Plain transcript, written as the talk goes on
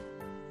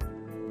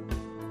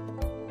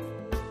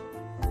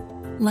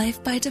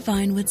Life by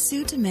Divine with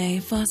Sue Dumais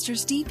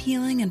fosters deep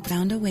healing and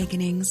profound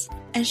awakenings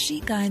as she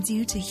guides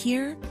you to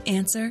hear,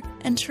 answer,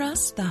 and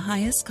trust the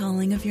highest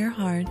calling of your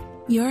heart.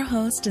 Your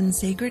host and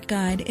sacred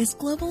guide is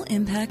Global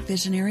Impact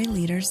Visionary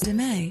Leader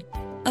Dumais,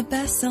 a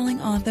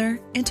best-selling author,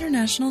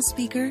 international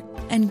speaker,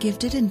 and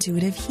gifted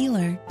intuitive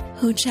healer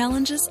who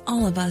challenges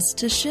all of us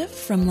to shift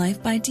from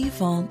life by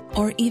default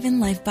or even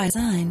life by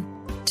design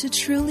to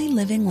truly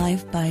living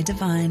life by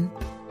divine.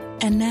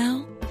 And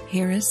now,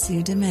 here is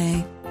Sue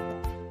Dumais.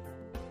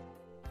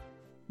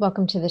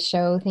 Welcome to the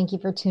show. Thank you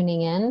for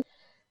tuning in.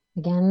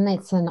 Again,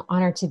 it's an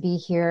honor to be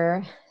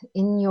here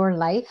in your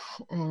life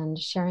and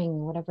sharing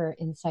whatever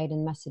insight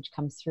and message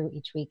comes through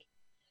each week.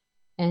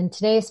 And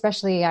today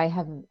especially, I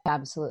have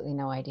absolutely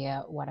no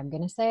idea what I'm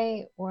going to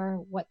say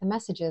or what the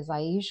message is. I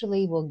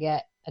usually will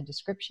get a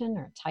description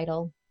or a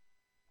title,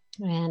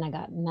 and I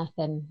got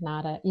nothing,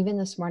 nada. Even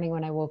this morning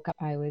when I woke up,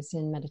 I was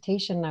in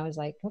meditation. I was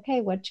like,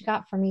 okay, what you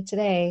got for me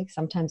today?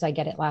 Sometimes I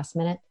get it last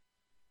minute.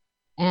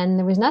 And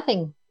there was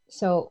nothing.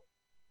 So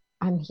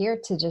I'm here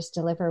to just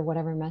deliver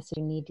whatever message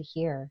you need to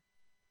hear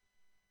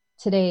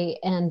today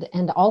and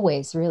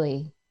always,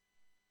 really.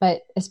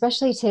 But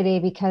especially today,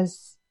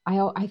 because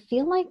I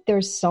feel like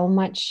there's so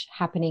much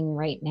happening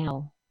right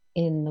now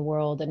in the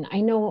world. And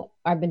I know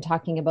I've been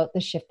talking about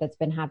the shift that's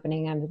been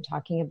happening. I've been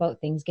talking about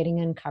things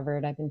getting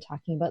uncovered. I've been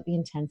talking about the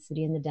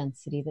intensity and the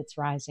density that's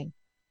rising.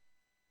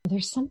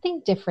 There's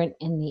something different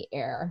in the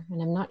air,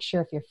 and I'm not sure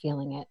if you're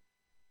feeling it.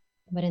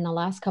 But in the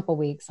last couple of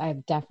weeks,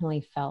 I've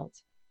definitely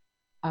felt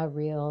a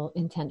real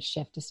intense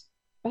shift,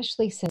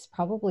 especially since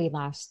probably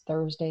last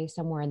Thursday,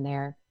 somewhere in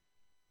there.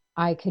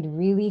 I could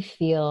really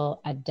feel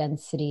a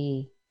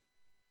density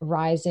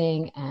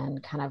rising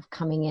and kind of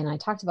coming in. I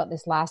talked about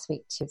this last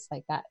week too. It's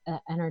like that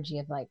energy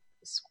of like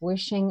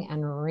squishing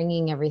and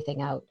wringing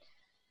everything out.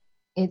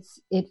 It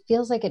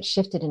feels like it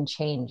shifted and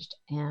changed,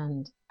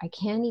 and I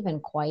can't even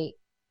quite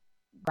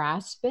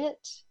grasp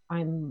it.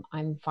 I'm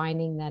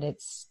finding that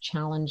it's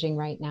challenging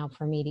right now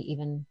for me to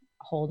even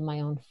hold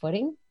my own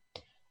footing.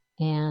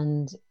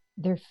 And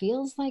there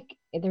feels like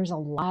there's a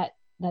lot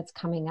that's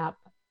coming up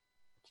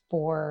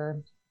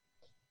for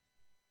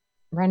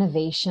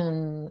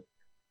renovation,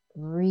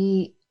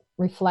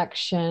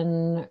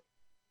 reflection,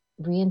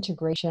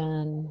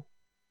 reintegration,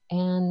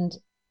 and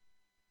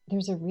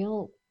there's a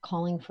real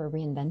calling for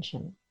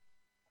reinvention.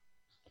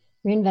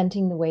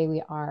 Reinventing the way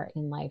we are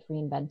in life,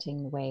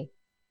 reinventing the way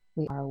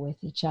we are with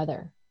each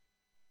other,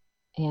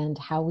 and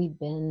how we've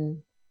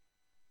been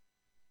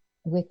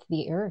with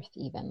the earth,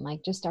 even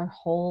like just our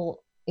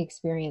whole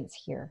experience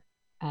here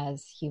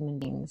as human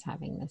beings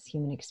having this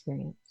human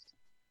experience.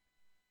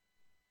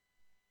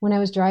 When I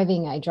was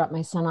driving, I dropped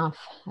my son off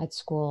at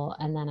school,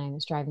 and then I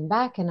was driving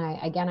back, and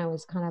I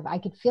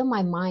could feel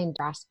my mind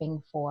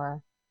grasping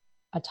for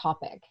a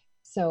topic.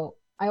 So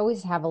I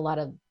always have a lot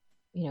of,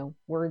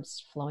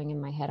 words flowing in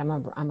my head.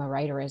 I'm a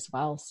writer as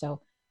well.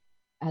 So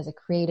as a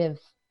creative,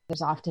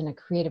 there's often a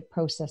creative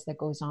process that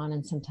goes on,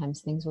 and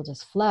sometimes things will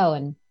just flow,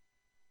 and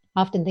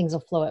often things will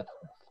flow at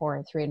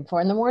 3 and 4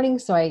 in the morning.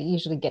 So I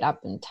usually get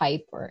up and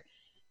type or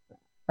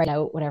write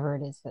out whatever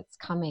it is that's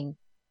coming.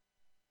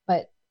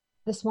 But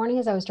this morning,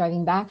 as I was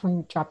driving back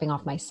from dropping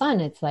off my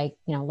son, it's like,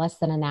 less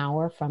than an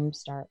hour from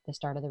the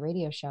start of the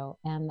radio show.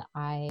 And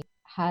I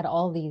had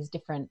all these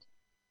different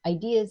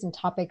ideas and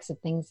topics of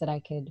things that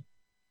I could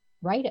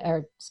write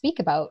or speak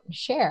about and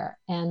share.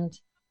 And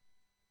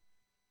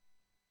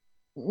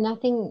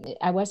nothing,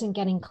 I wasn't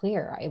getting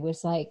clear. It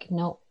was like,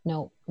 no,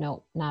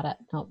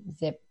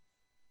 zip,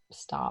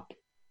 stop.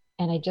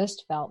 And I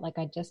just felt like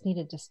I just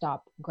needed to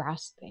stop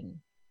grasping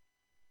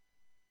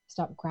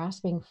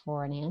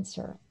for an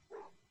answer.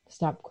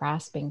 Stop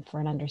grasping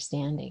for an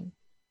understanding.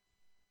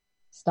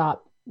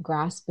 Stop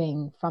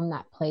grasping from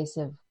that place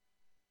of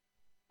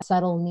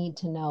subtle need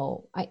to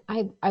know.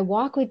 I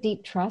walk with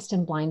deep trust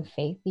and blind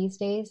faith these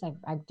days.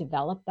 I've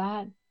developed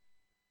that.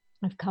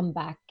 I've come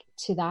back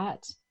to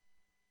that,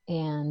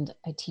 and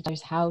I teach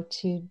others how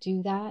to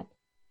do that.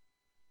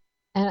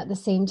 And at the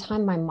same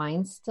time, my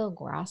mind still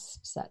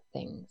grasps at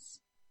things.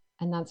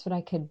 And that's what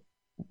I could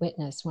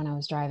witness when I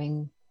was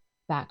driving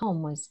back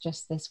home, was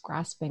just this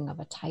grasping of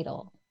a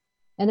title.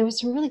 And there was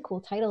some really cool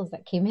titles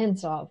that came in,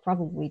 so I'll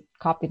probably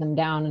copy them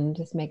down and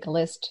just make a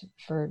list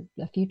for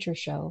a future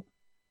show.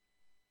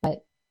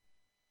 But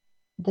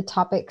the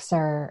topics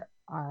they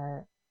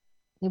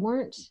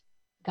weren't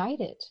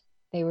guided.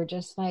 They were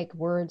just like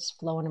words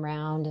flowing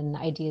around and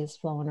ideas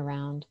flowing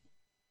around.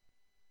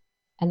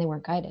 And they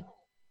weren't guided.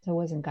 So I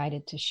wasn't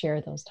guided to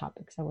share those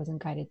topics. I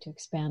wasn't guided to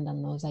expand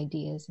on those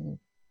ideas and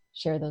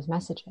share those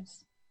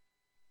messages.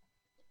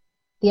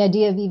 The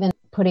idea of even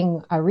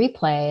putting a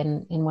replay,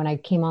 and when I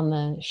came on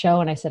the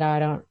show and I said,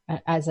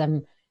 as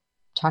I'm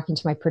talking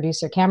to my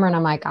producer, Cameron,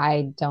 I'm like,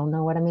 I don't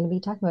know what I'm going to be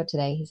talking about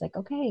today. He's like,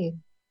 okay,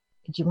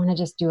 do you want to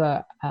just do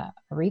a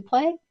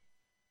replay?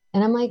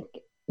 And I'm like,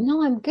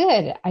 no, I'm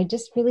good. I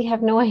just really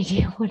have no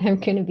idea what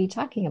I'm going to be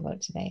talking about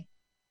today.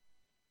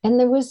 And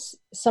there was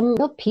some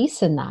real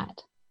peace in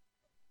that.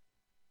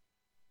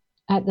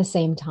 At the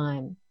same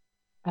time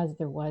as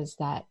there was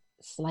that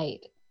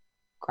slight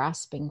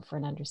grasping for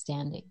an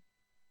understanding.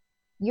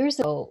 Years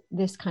ago,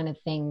 this kind of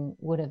thing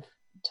would have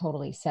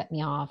totally set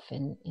me off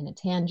in a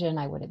tangent.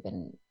 I would have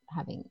been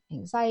having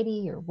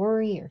anxiety or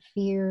worry or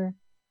fear.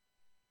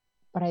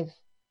 But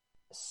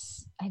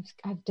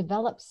I've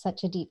developed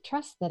such a deep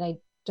trust that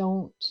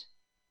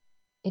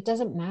it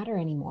doesn't matter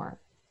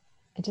anymore.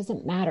 It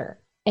doesn't matter.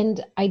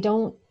 And I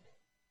don't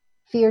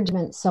fear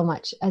judgment so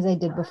much as I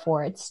did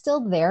before. It's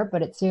still there,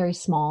 but it's very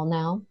small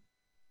now.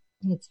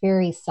 It's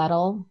very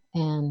subtle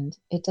and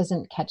it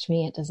doesn't catch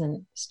me. It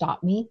doesn't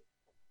stop me.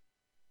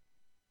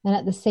 And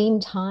at the same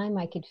time,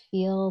 I could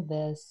feel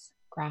this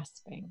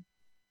grasping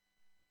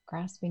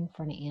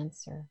for an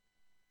answer.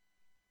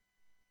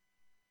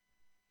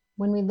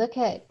 When we look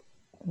at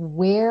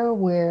where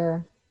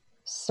we're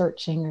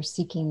searching or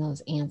seeking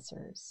those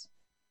answers,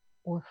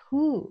 or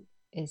who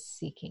is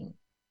seeking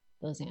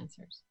those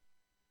answers,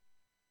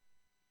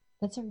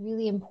 that's a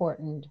really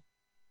important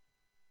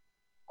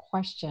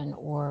question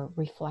or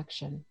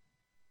reflection.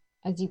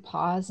 As you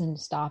pause and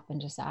stop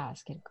and just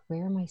ask,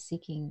 where am I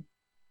seeking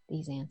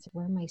these answers?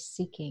 Where am I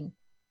seeking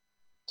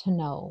to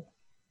know?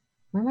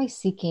 What am I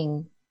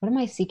seeking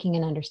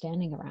an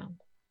understanding around?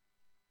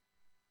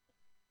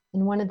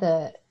 In one of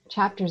the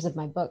chapters of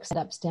my book, Set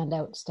Up, Stand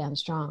Out, Stand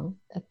Strong,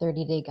 a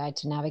 30-day guide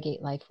to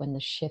navigate life when the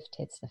shift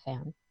hits the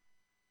fan.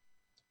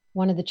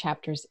 One of the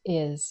chapters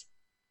is,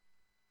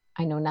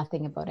 I know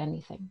nothing about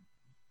anything.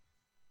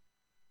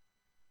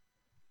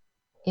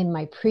 In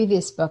my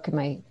previous book, in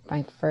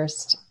my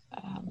first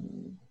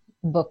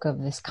book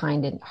of this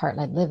kind in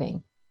Heart-Led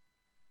Living,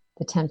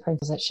 the 10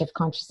 principles that shift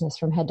consciousness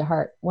from head to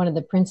heart, one of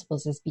the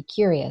principles is be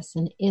curious.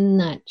 And in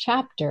that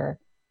chapter,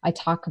 I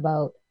talk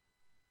about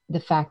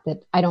the fact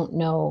that I don't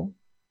know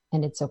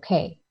and it's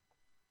okay.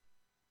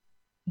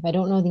 If I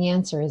don't know the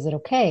answer, is it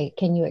okay?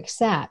 Can you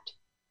accept?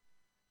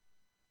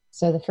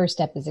 So the first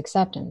step is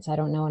acceptance. I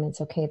don't know and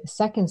it's okay. The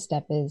second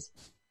step is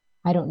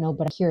I don't know,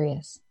 but I'm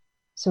curious.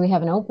 So we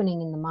have an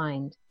opening in the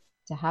mind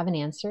to have an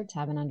answer, to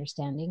have an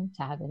understanding,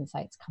 to have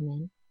insights come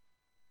in.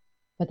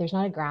 But there's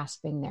not a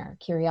grasping there.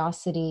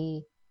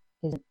 Curiosity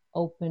is an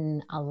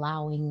open,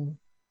 allowing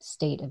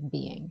state of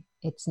being.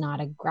 It's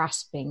not a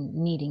grasping,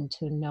 needing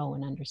to know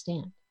and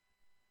understand.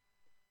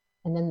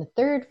 And then the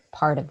third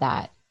part of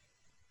that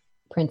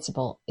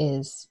principle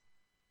is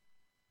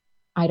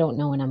I don't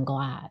know and I'm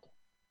glad.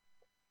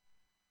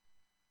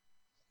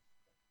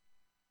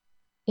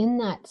 In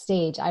that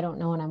stage, I don't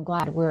know and I'm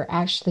glad, we're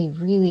actually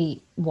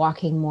really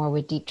walking more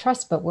with deep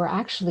trust, but we're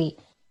actually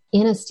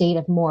in a state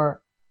of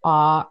more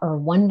awe or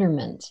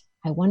wonderment.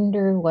 I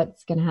wonder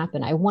what's going to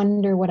happen. I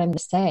wonder what I'm going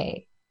to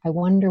say. I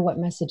wonder what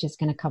message is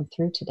going to come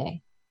through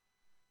today.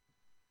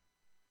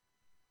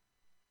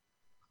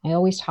 I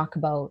always talk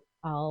about,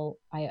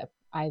 I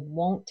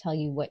won't tell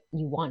you what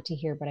you want to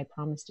hear, but I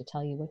promise to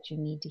tell you what you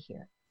need to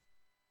hear.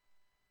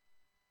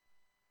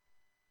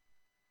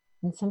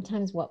 And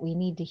sometimes what we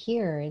need to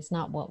hear is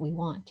not what we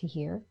want to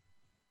hear.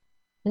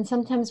 And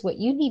sometimes what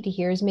you need to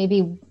hear is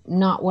maybe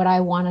not what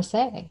I want to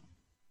say.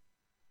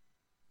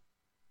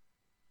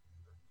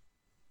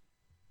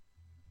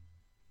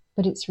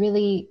 But it's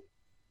really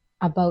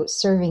about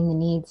serving the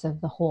needs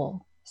of the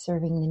whole,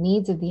 serving the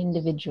needs of the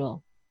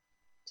individual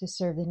to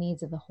serve the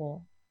needs of the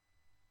whole.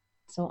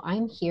 So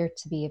I'm here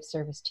to be of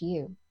service to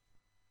you.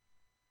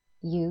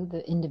 You,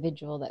 the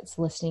individual that's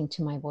listening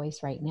to my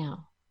voice right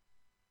now.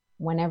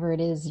 Whenever it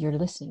is you're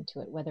listening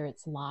to it, whether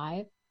it's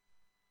live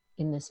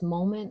in this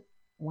moment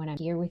when I'm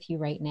here with you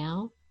right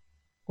now,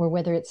 or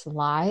whether it's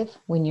live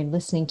when you're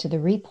listening to the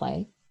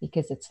replay,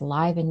 because it's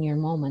live in your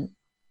moment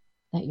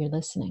that you're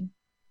listening.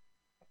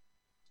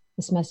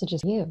 This message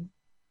is for you.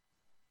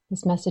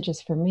 This message is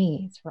for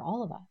me. It's for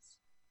all of us.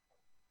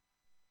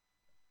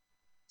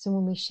 So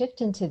when we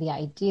shift into the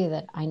idea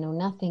that I know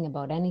nothing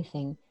about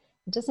anything,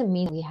 it doesn't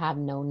mean we have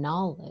no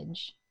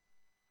knowledge.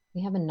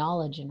 We have a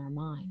knowledge in our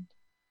mind.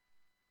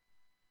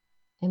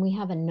 And we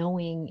have a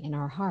knowing in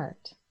our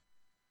heart.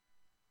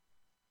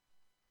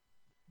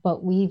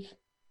 But we've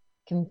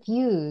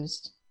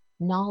confused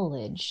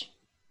knowledge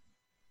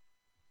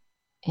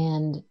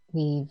and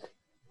we've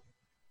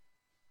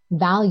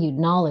valued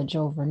knowledge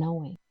over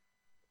knowing.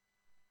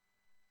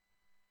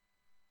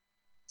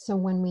 So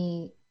when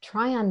we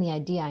try on the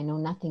idea, I know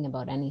nothing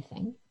about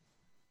anything,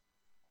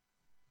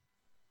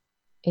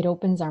 it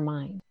opens our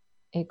mind.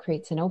 It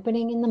creates an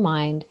opening in the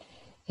mind.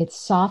 It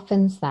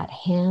softens that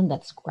hand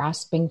that's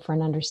grasping for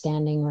an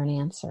understanding or an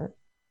answer.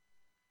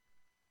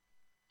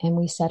 And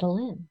we settle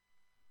in.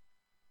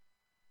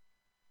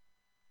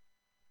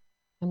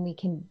 And we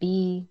can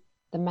be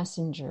the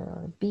messenger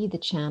or be the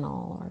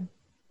channel or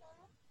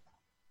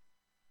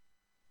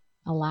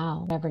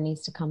allow whatever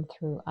needs to come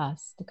through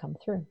us to come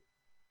through.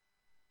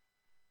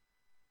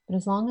 But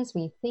as long as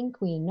we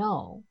think we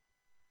know,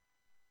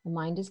 the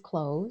mind is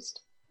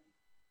closed,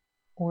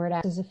 or it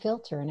acts as a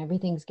filter and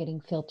everything's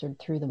getting filtered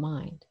through the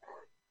mind.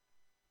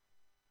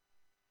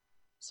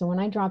 So when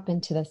I drop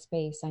into the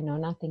space, I know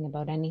nothing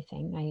about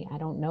anything. I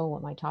don't know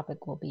what my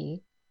topic will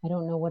be. I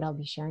don't know what I'll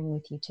be sharing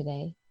with you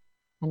today.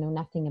 I know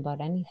nothing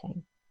about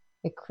anything.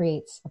 It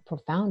creates a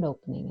profound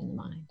opening in the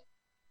mind.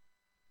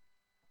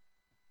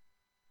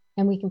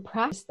 And we can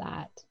practice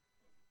that.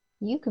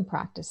 You can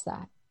practice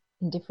that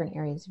in different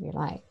areas of your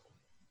life.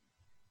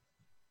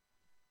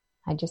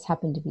 I just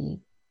happen to be,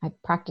 I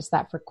practiced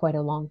that for quite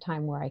a long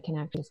time, where I can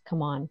actually just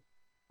come on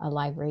a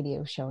live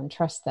radio show and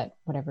trust that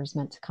whatever's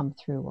meant to come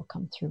through will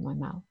come through my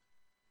mouth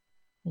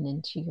and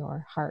into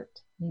your heart,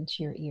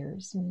 into your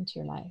ears, and into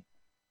your life.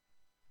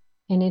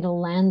 And it'll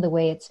land the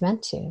way it's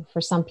meant to.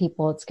 For some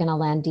people, it's going to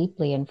land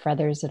deeply, and for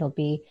others, it'll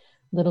be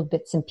little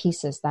bits and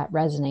pieces that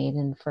resonate.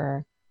 And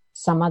for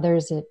some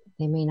others,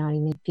 they may not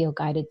even feel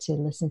guided to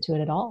listen to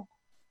it at all.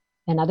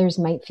 And others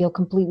might feel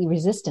completely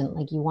resistant,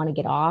 like you want to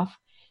get off,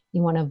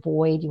 you want to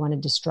avoid, you want to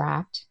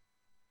distract.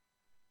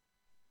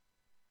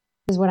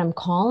 Because what I'm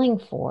calling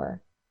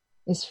for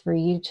is for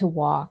you to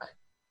walk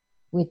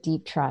with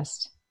deep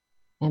trust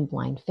and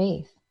blind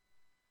faith.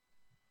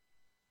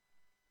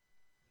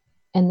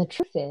 And the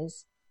truth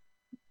is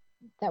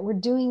that we're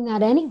doing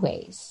that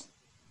anyways.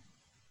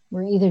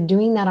 We're either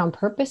doing that on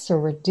purpose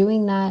or we're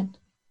doing that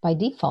by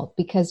default,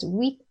 because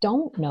we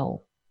don't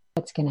know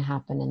what's going to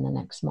happen in the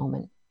next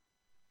moment.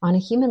 On a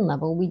human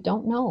level, we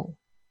don't know.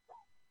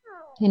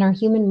 In our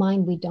human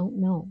mind, we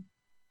don't know.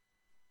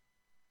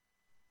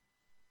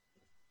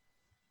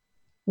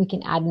 We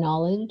can add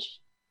knowledge.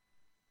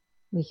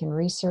 We can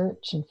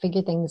research and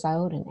figure things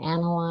out and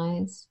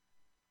analyze.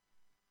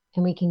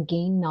 And we can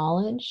gain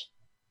knowledge.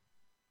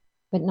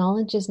 But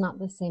knowledge is not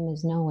the same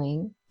as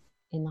knowing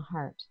in the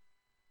heart.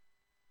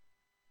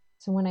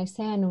 So when I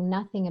say I know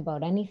nothing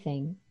about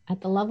anything,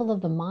 at the level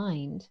of the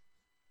mind,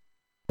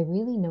 I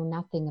really know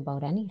nothing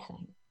about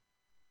anything.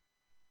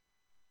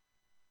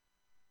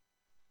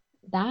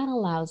 That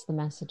allows the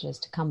messages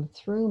to come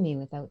through me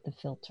without the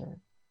filter.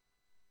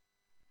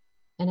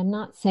 And I'm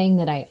not saying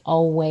that I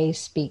always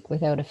speak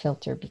without a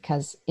filter,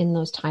 because in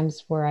those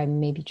times where I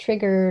may be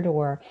triggered,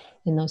 or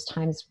in those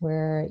times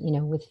where,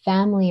 with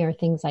family or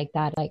things like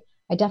that, like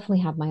I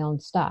definitely have my own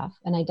stuff,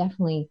 and I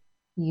definitely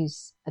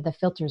use, the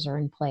filters are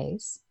in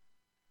place,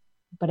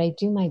 but I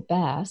do my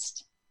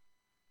best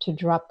to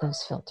drop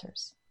those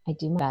filters. I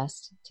do my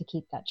best to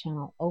keep that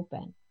channel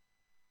open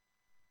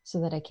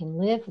so that I can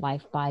live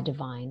life by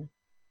divine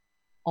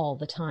all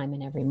the time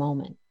in every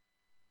moment.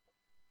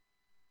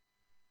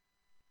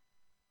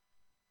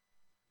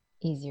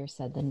 Easier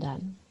said than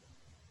done.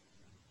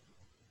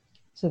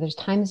 So there's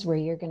times where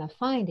you're going to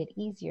find it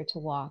easier to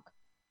walk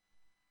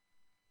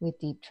with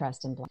deep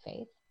trust and blind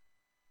faith.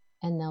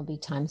 And there'll be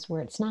times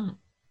where it's not.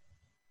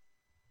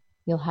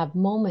 You'll have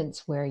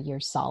moments where you're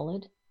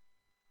solid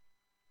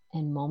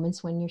and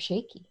moments when you're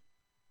shaky.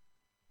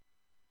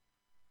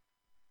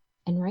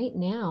 And right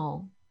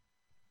now,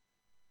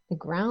 the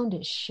ground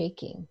is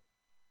shaking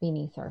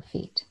beneath our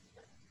feet.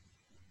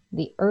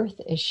 The earth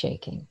is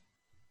shaking.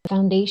 The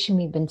foundation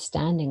we've been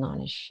standing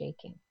on is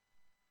shaking.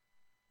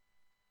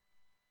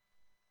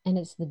 And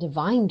it's the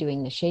divine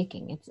doing the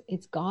shaking.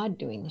 It's God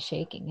doing the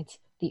shaking. It's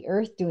the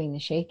earth doing the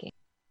shaking.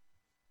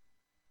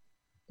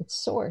 It's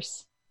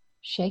Source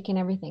shaking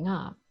everything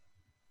up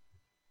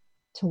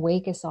to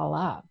wake us all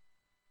up.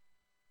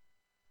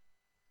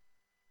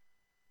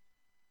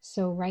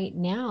 So right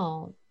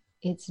now,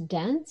 it's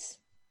dense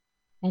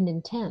and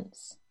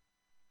intense.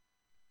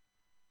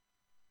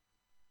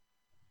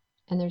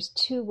 And there's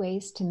two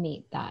ways to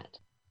meet that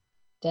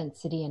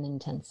density and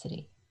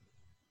intensity.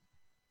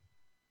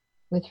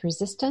 With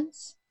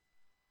resistance,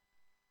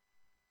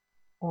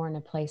 or in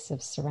a place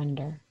of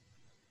surrender.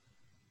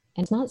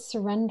 And it's not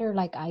surrender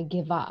like I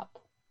give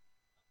up.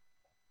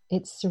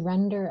 It's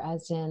surrender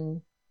as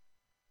in,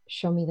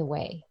 show me the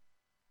way.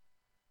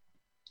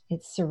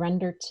 It's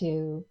surrender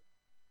to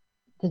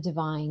the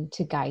divine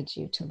to guide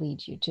you, to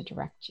lead you, to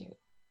direct you.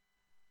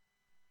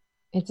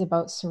 It's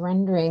about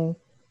surrendering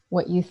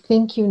what you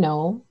think you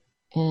know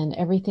and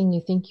everything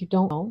you think you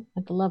don't know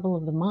at the level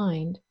of the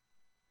mind,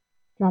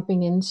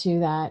 dropping into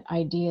that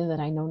idea that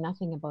I know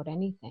nothing about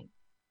anything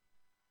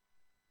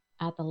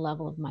at the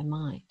level of my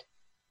mind.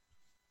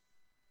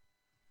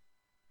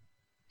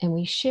 And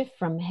we shift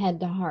from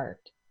head to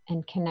heart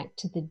and connect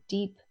to the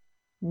deep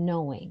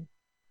knowing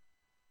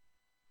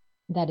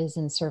that is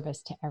in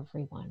service to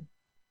everyone.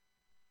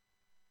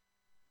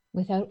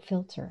 Without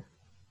filter,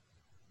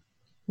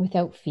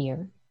 without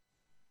fear.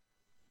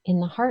 In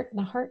the heart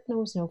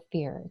knows no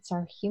fear. It's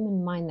our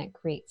human mind that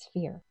creates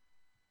fear.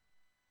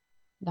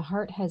 The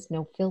heart has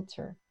no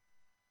filter.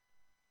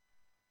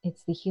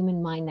 It's the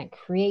human mind that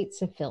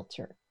creates a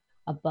filter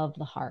above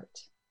the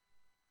heart.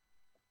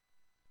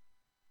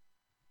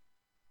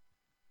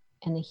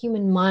 And the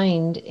human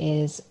mind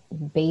is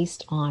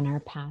based on our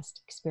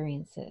past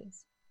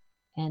experiences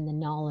and the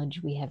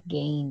knowledge we have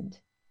gained,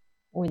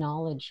 or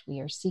knowledge we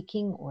are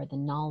seeking, or the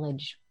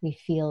knowledge we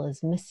feel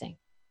is missing.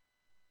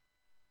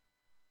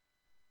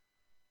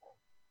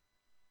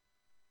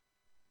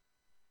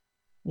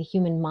 The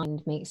human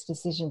mind makes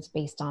decisions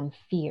based on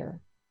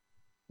fear,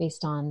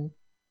 based on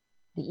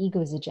the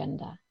ego's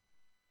agenda.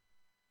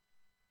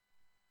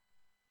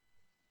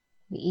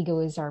 The ego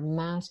is our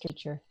master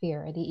teacher of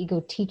fear. The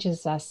ego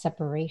teaches us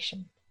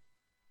separation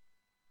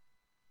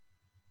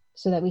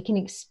so that we can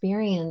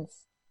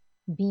experience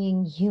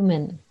being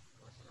human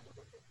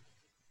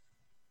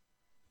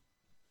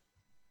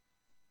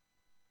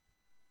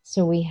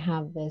So we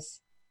have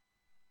this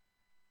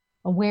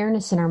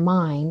awareness in our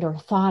mind, or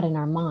thought in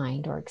our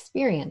mind, or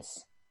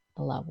experience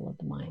the level of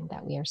the mind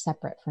that we are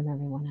separate from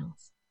everyone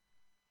else.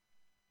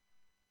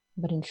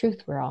 But in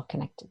truth, we're all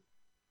connected.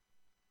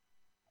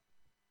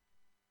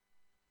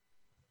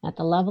 At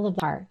the level of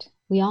the heart,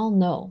 we all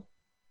know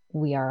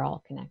we are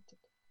all connected.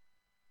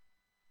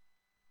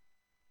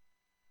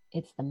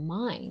 It's the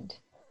mind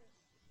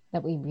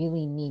that we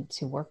really need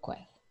to work with.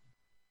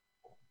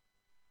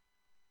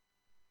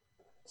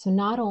 So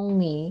not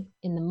only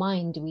in the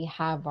mind do we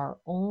have our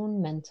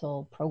own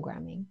mental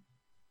programming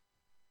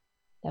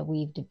that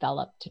we've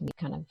developed and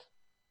kind of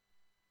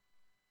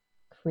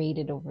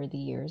created over the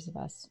years of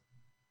us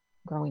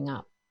growing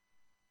up,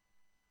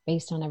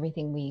 based on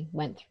everything we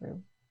went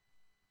through,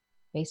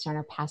 based on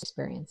our past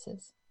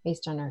experiences,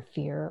 based on our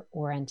fear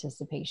or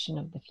anticipation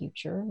of the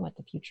future and what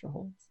the future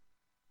holds,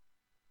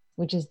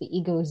 which is the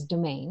ego's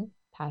domain,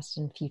 past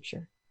and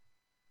future.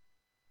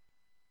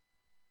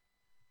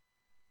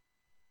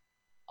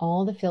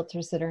 All the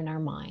filters that are in our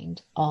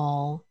mind,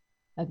 all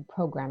of the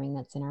programming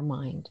that's in our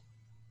mind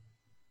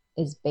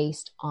is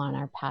based on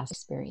our past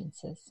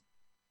experiences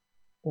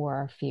or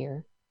our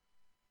fear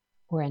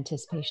or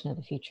anticipation of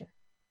the future.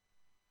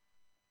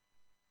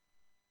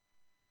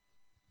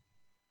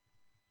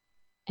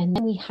 And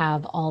then we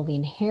have all the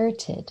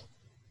inherited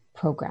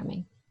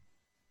programming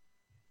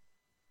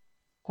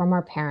from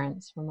our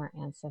parents, from our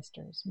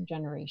ancestors, from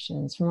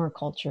generations, from our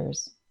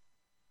cultures.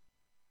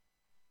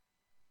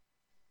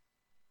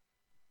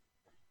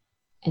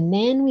 And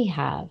then we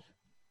have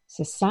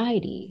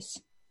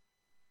society's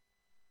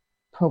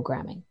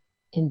programming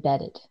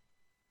embedded.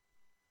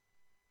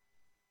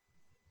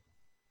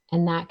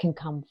 And that can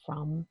come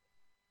from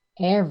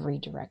every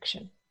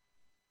direction.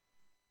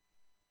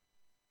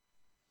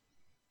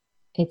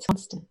 It's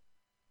constant.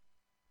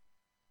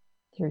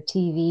 Through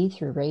TV,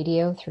 through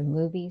radio, through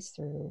movies,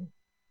 through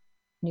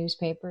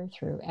newspaper,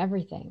 through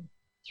everything,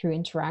 through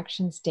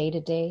interactions day to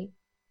day,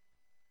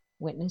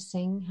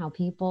 witnessing how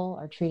people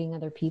are treating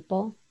other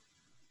people.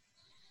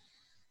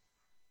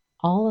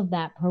 All of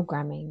that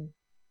programming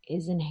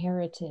is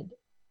inherited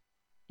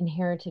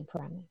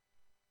programming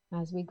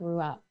as we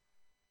grew up.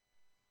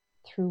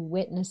 Through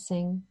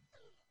witnessing,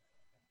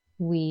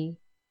 we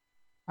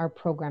are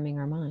programming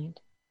our mind.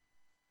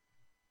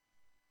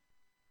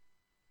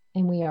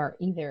 And we are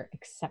either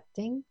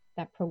accepting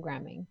that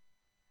programming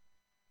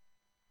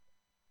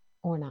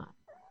or not.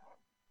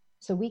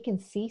 So we can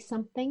see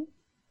something,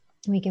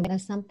 we can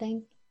witness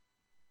something,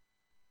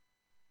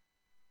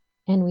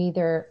 and we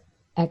either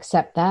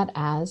accept that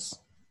as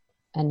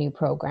a new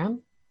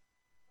program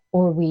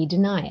or we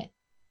deny it.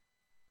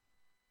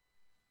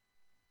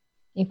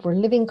 If we're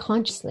living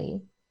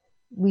consciously,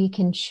 we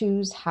can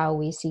choose how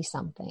we see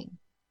something.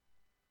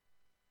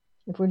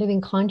 If we're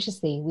living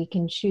consciously, we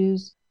can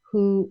choose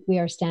who we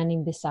are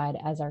standing beside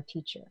as our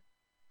teacher,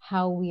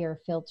 how we are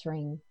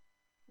filtering,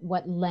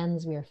 what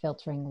lens we are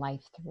filtering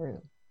life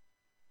through.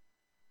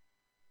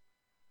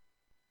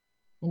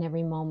 In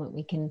every moment,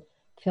 we can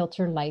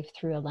filter life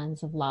through a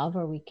lens of love,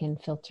 or we can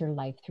filter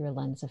life through a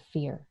lens of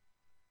fear.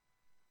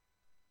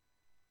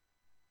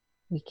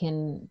 We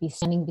can be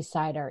standing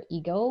beside our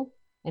ego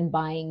and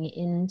buying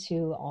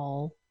into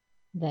all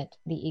that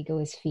the ego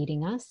is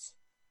feeding us.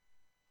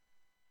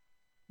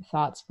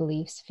 Thoughts,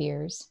 beliefs,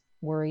 fears,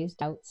 worries,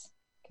 doubts,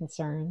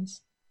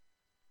 concerns,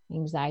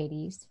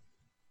 anxieties,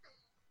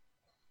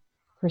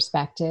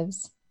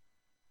 perspectives.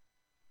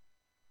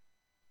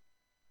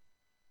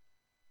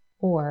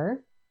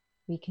 Or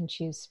we can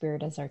choose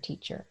spirit as our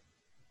teacher.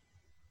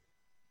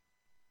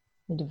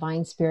 The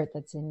divine spirit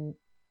that's in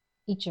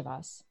each of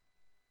us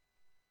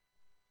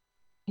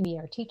can be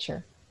our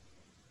teacher.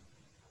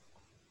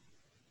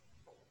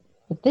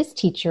 But this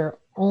teacher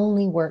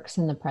only works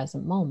in the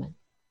present moment,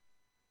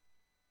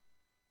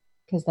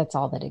 because that's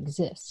all that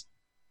exists.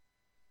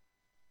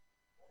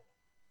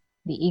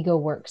 The ego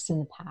works in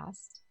the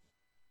past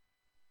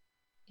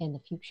and the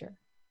future.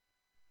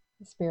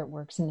 The spirit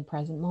works in the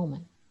present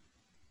moment.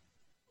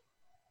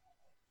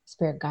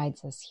 Spirit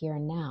guides us here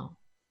and now.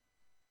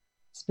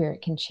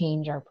 Spirit can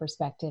change our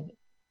perspective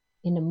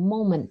in a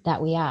moment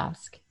that we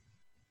ask.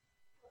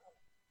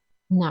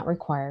 And that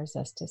requires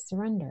us to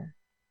surrender.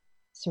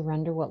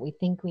 Surrender what we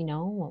think we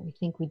know, what we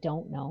think we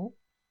don't know.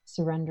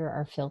 Surrender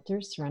our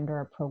filters, surrender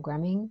our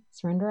programming,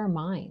 surrender our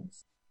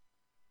minds.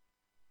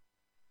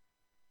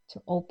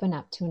 To open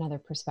up to another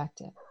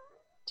perspective,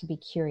 to be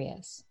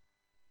curious,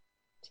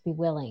 to be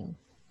willing.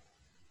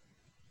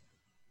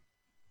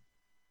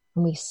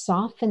 When we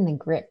soften the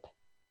grip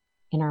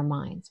in our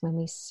minds, when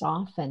we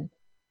soften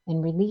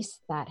and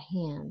release that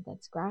hand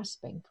that's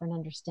grasping for an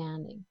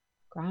understanding,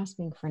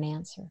 grasping for an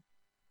answer,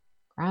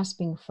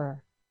 grasping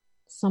for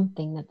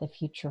something that the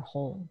future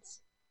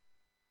holds.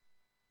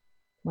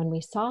 When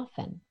we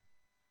soften,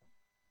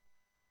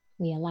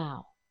 we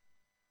allow.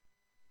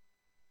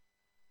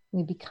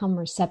 We become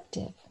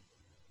receptive.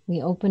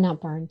 We open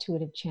up our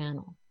intuitive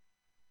channel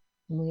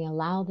and we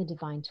allow the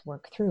divine to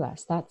work through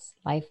us. That's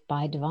life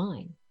by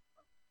divine.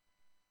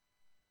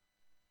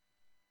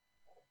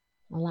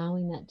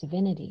 allowing that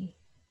divinity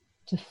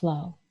to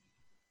flow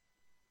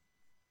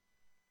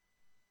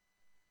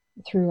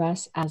through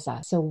us as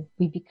us. So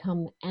we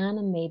become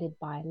animated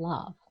by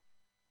love.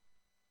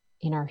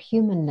 In our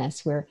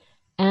humanness, we're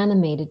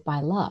animated by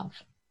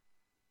love.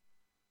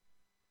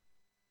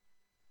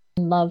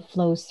 And love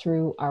flows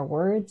through our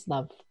words,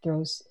 love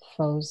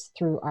flows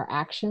through our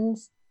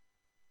actions,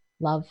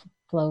 love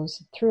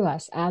flows through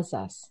us as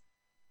us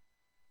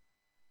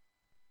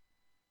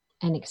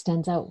and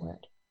extends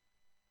outward.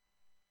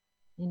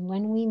 And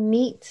when we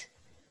meet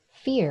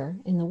fear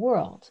in the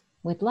world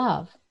with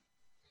love,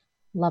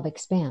 love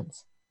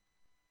expands.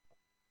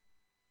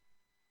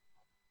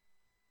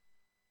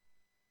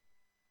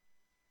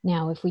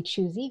 Now, if we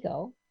choose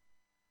ego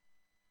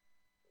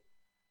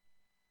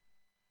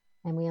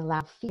and we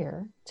allow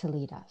fear to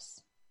lead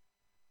us,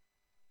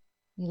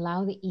 we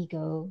allow the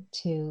ego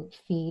to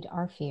feed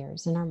our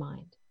fears in our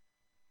mind,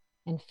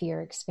 and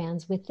fear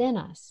expands within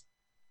us.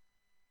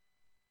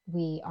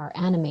 We are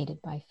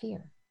animated by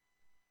fear.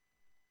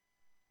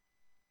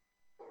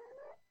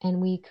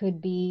 And it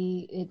could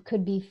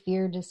be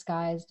fear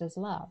disguised as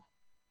love.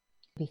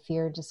 It could be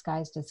fear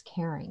disguised as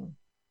caring.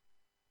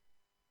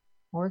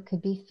 Or it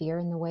could be fear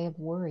in the way of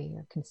worry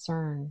or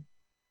concern,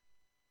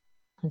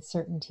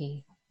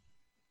 uncertainty,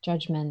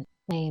 judgment,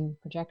 blame,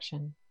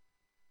 projection,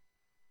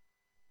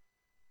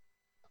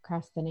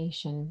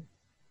 procrastination,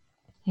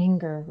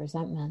 anger,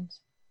 resentment.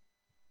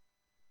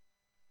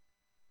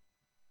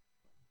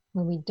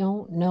 When we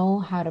don't know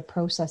how to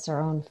process our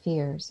own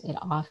fears, it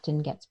often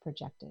gets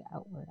projected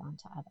outward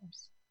onto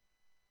others.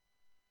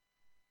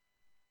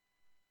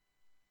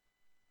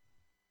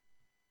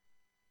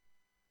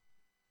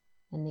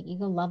 And the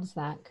ego loves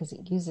that because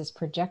it uses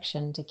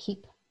projection to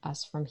keep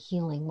us from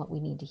healing what we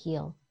need to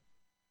heal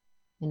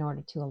in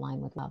order to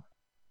align with love,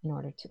 in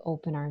order to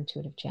open our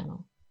intuitive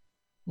channel,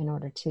 in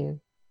order to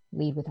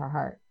lead with our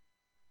heart,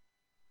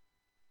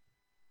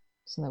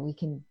 so that we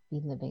can be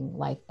living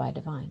life by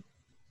divine.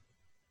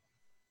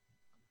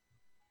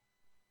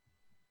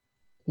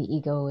 The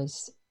ego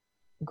is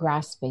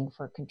grasping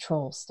for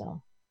control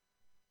still.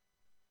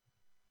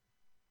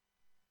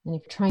 And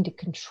if you're trying to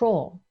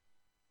control,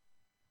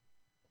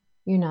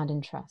 you're not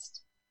in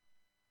trust.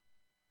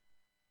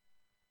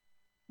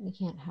 You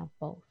can't have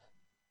both.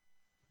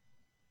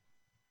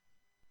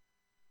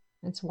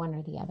 It's one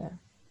or the other.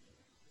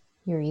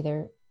 You're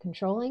either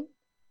controlling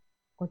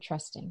or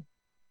trusting.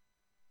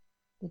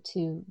 The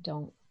two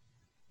don't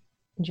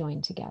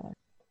join together.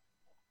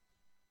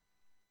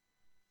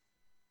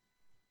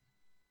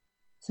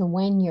 So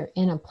when you're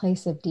in a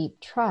place of deep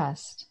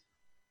trust,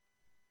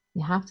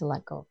 you have to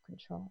let go of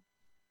control.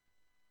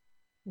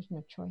 There's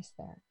no choice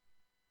there.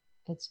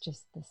 It's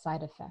just the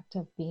side effect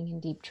of being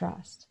in deep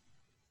trust.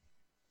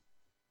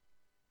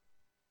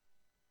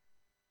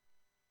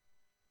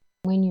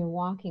 When you're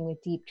walking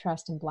with deep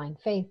trust and blind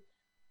faith,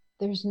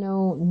 there's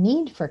no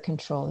need for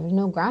control. There's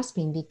no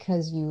grasping,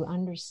 because you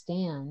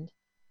understand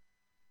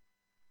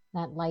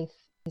that life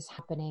is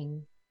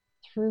happening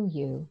through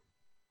you,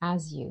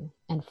 as you,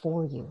 and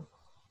for you,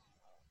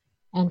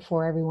 and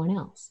for everyone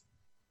else.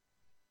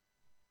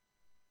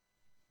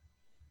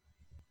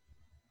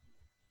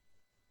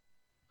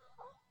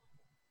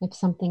 If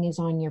something is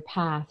on your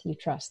path, you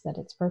trust that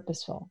it's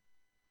purposeful,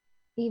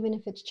 even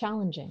if it's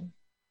challenging.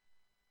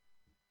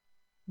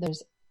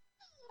 There's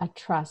a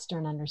trust or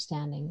an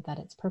understanding that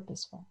it's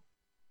purposeful.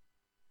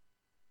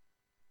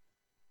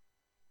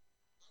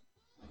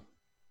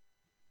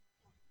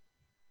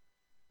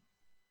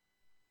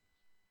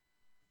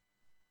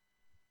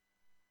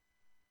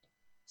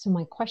 So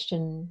my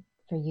question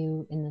for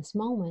you in this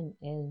moment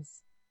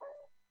is,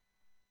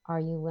 are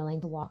you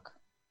willing to walk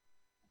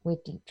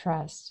with deep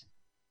trust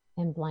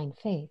and blind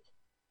faith?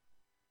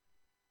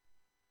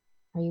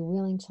 Are you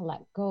willing to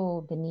let go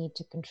of the need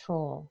to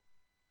control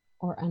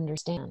or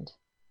understand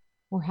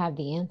or have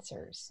the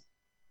answers?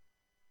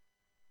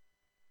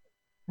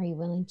 Are you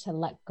willing to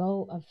let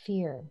go of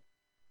fear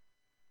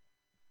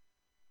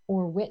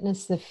or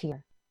witness the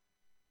fear,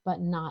 but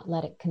not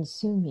let it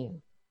consume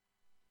you?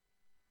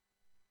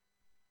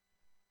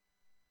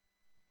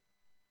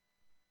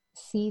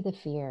 See the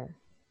fear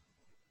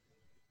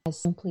as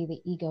simply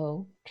the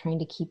ego trying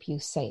to keep you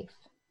safe,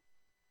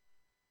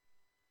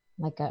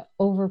 like an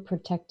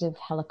overprotective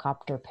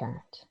helicopter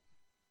parent.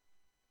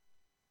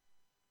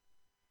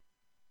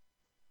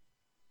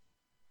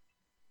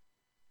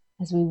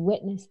 As we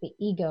witness the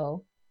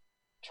ego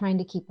trying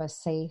to keep us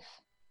safe,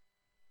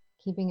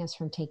 keeping us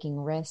from taking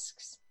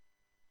risks,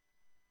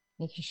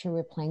 making sure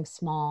we're playing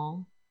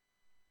small,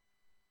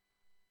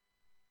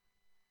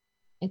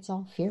 it's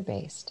all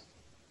fear-based.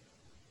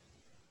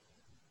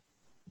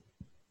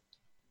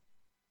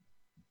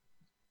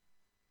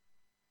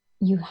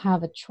 You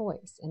have a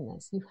choice in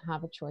this. You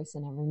have a choice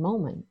in every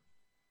moment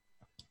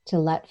to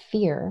let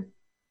fear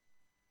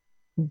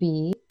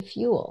be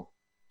fuel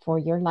for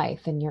your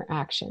life and your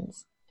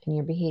actions and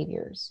your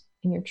behaviors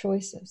and your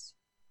choices.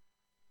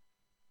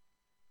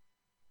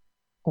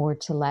 Or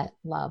to let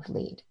love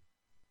lead,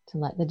 to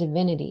let the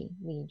divinity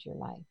lead your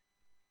life.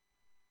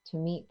 to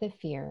meet the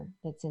fear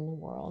that's in the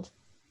world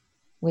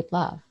with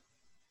love.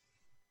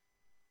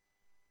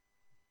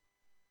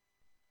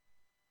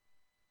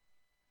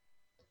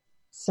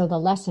 So the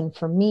lesson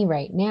for me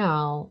right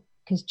now,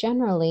 because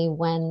generally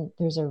when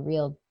there's a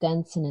real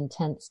dense and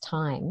intense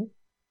time,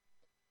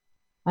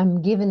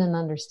 I'm given an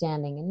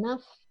understanding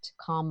enough to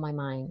calm my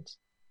mind,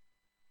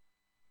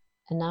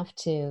 enough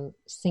to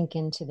sink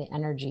into the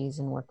energies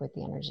and work with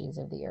the energies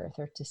of the earth,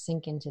 or to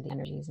sink into the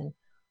energies and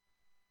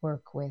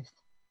work with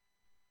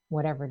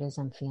whatever it is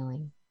I'm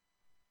feeling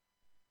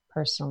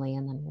personally,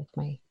 and then with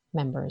my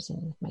members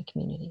and with my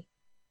community.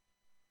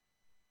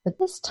 But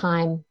this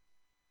time,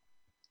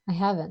 I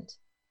haven't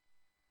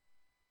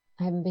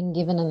been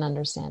given an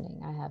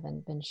understanding. I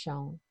haven't been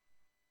shown.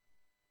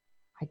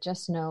 I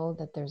just know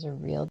that there's a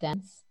real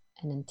dense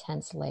and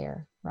intense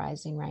layer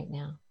rising right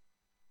now.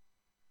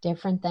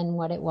 Different than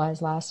what it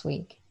was last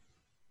week.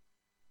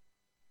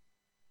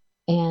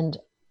 And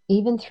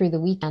even through the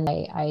weekend,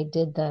 I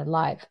did the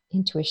live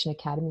Intuition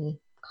Academy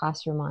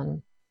classroom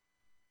on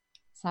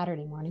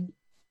Saturday morning.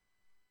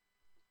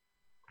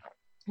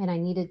 And I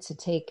needed to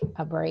take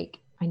a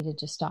break. I needed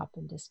to stop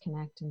and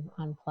disconnect and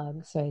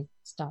unplug. So I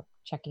stopped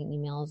checking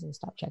emails and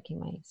stopped checking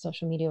my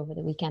social media over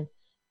the weekend.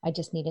 I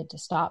just needed to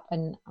stop.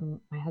 And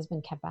my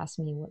husband kept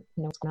asking me,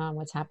 what's going on?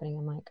 What's happening?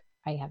 I'm like,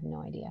 I have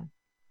no idea.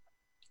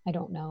 I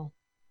don't know.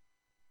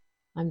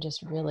 I'm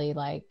just really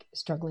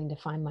struggling to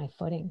find my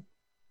footing,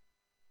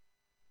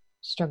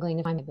 struggling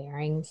to find my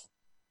bearings.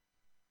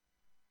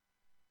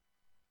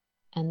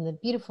 And the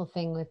beautiful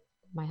thing with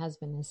my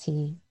husband is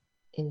he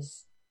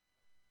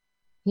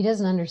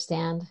doesn't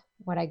understand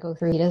what I go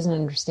through. He doesn't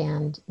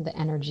understand the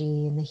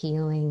energy and the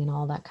healing and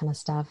all that kind of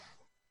stuff.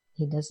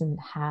 He doesn't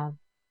have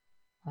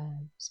a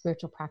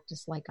spiritual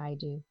practice like I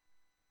do,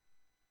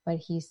 but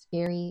he's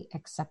very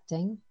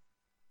accepting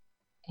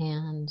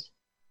and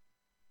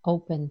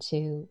open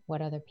to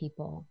what other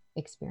people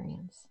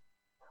experience.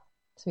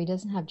 So he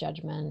doesn't have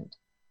judgment.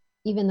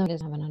 Even though he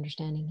doesn't have an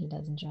understanding, he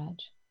doesn't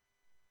judge.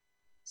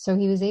 So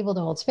he was able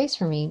to hold space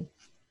for me.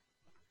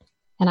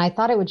 And I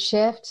thought it would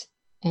shift,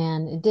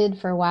 and it did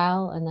for a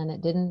while, and then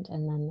it didn't.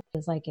 And then it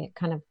was like it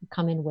kind of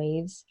come in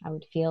waves. I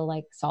would feel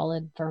like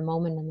solid for a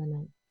moment, and then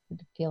I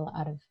would feel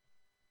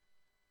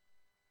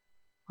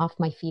off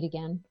my feet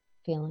again,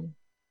 feeling.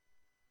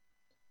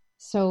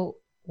 So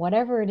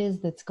whatever it is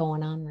that's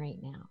going on right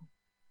now,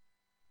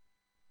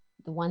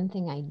 the one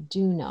thing I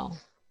do know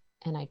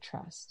and I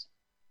trust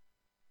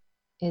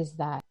is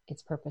that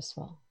it's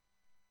purposeful.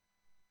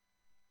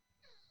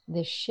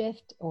 This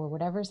shift or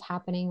whatever's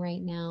happening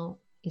right now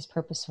is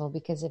purposeful,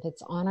 because if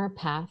it's on our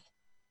path,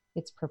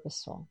 it's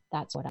purposeful.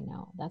 That's what I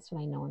know. That's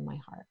what I know in my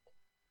heart.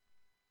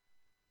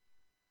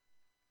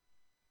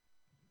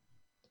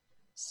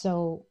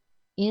 So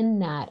in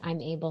that, I'm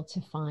able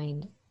to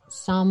find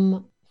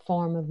some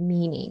form of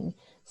meaning,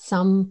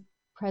 some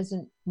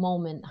present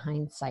moment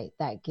hindsight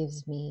that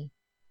gives me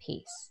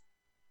peace,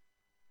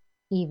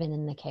 even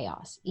in the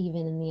chaos,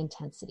 even in the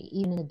intensity,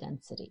 even in the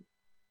density.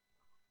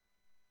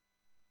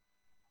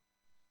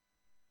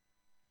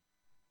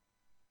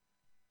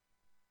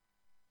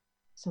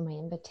 So my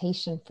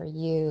invitation for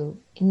you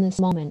in this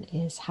moment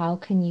is, how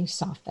can you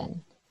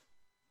soften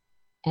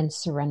and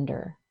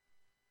surrender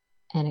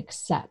and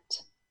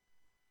accept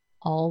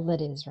all that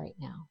is right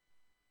now,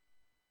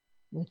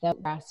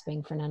 without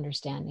grasping for an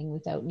understanding,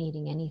 without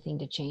needing anything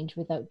to change,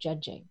 without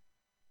judging?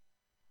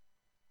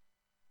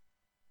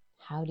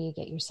 How do you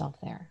get yourself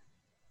there?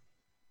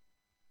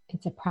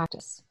 It's a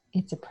practice.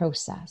 It's a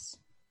process.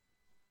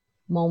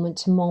 Moment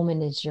to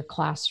moment is your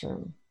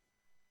classroom.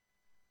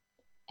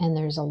 And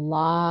there's a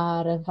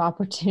lot of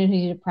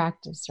opportunity to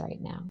practice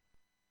right now.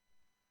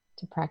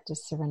 To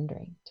practice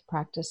surrendering, to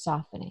practice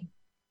softening,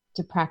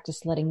 to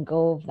practice letting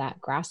go of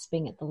that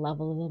grasping at the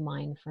level of the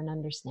mind for an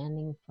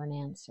understanding, for an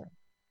answer.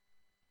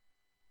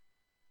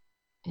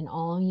 And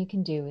all you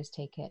can do is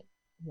take it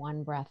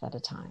one breath at a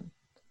time,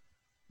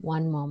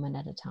 one moment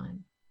at a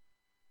time,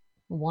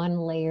 one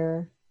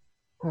layer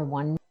or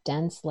one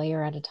dense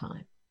layer at a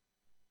time,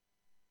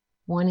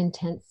 one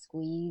intense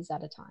squeeze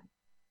at a time.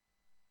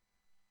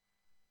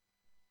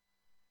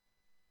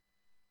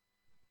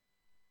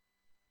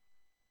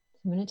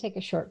 I'm going to take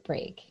a short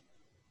break,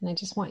 and I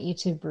just want you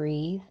to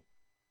breathe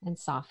and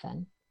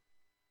soften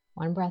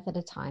one breath at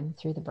a time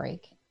through the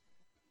break,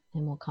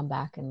 and we'll come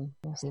back and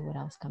we'll see what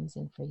else comes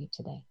in for you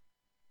today.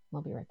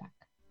 We'll be right back.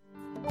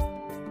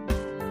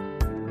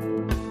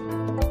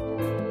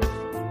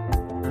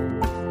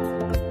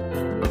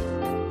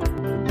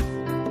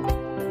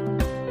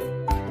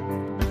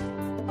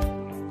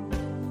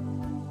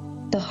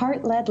 The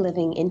Heart-Led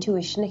Living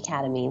Intuition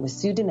Academy with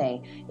Sue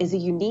Dumais is a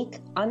unique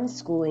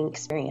unschooling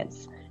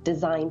experience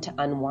designed to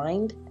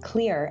unwind,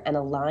 clear, and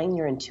align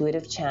your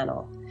intuitive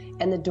channel.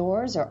 And the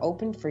doors are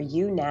open for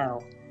you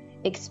now.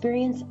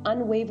 Experience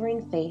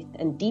unwavering faith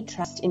and deep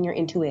trust in your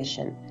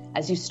intuition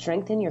as you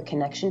strengthen your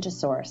connection to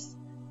Source,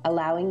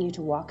 allowing you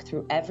to walk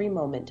through every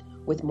moment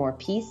with more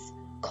peace,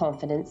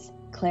 confidence,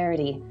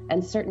 clarity,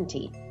 and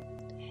certainty.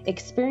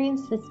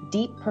 Experience this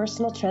deep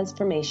personal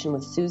transformation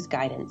with Sue's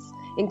guidance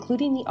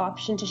including the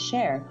option to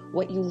share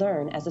what you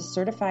learn as a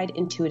certified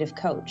intuitive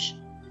coach.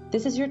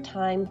 This is your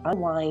time to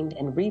unwind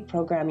and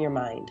reprogram your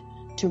mind,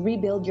 to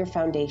rebuild your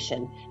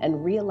foundation and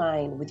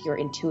realign with your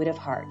intuitive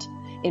heart.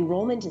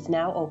 Enrollment is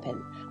now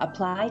open.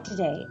 Apply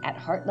today at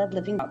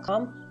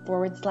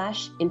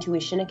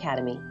heartledliving.com/Intuition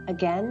Academy.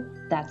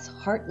 Again, that's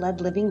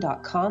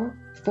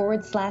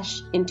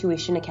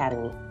heartledliving.com/Intuition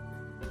Academy.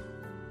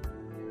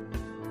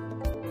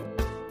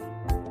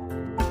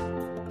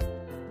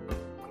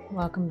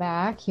 Welcome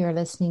back. You're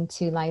listening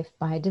to Life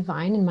by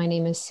Divine, and my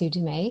name is Sue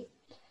Dumais.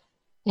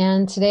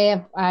 And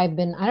today I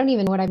don't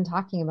even know what I'm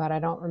talking about. I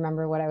don't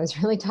remember what I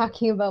was really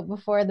talking about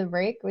before the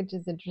break, which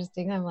is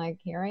interesting. I'm like,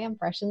 here I am,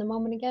 fresh in the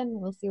moment again.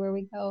 We'll see where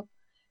we go.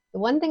 The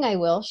one thing I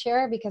will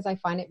share, because I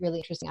find it really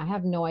interesting, I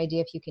have no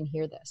idea if you can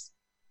hear this,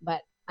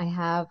 but I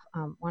have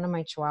one of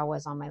my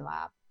chihuahuas on my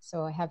lap.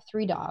 So I have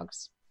 3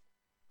 dogs.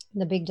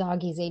 The big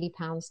dog, he's 80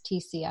 pounds.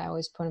 TC, I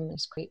always put him in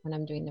his crate when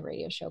I'm doing the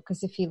radio show,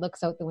 because if he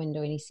looks out the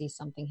window and he sees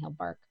something, he'll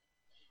bark.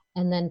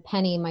 And then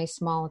Penny, my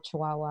small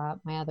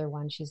chihuahua, my other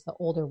one, she's the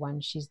older one.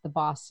 She's the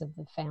boss of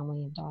the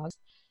family of dogs.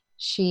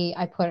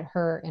 I put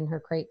her in her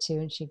crate too,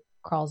 and she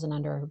crawls in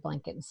under her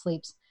blanket and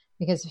sleeps,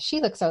 because if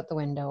she looks out the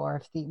window or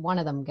if one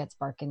of them gets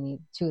barking, the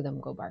 2 of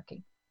them go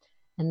barking.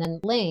 And then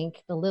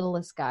Link, the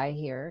littlest guy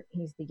here,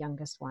 he's the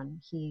youngest one.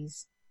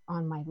 He's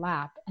on my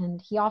lap,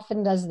 and he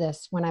often does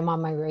this when I'm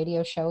on my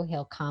radio show.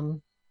 He'll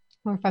come,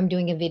 or if I'm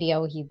doing a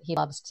video, he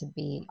loves to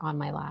be on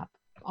my lap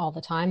all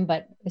the time,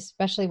 but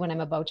especially when I'm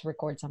about to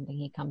record something,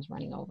 he comes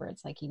running over.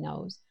 It's like he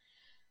knows.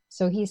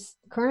 So he's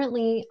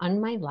currently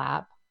on my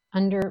lap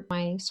under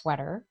my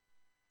sweater.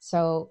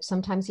 So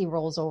sometimes he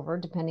rolls over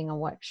depending on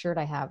what shirt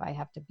I have. I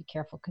have to be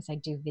careful because I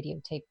do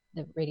videotape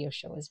the radio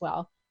show as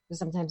well. So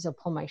sometimes he'll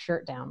pull my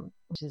shirt down,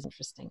 which is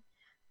interesting.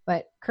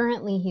 But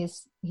currently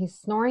he's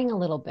snoring a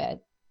little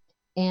bit,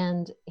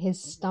 and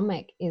his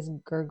stomach is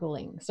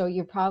gurgling. So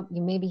you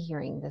may be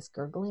hearing this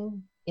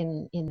gurgling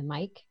in the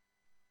mic.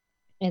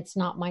 It's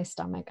not my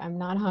stomach. I'm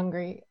not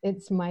hungry.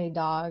 It's my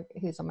dog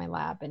who's on my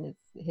lap, and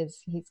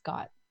it's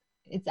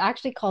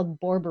actually called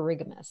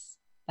borborygmus.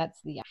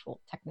 That's the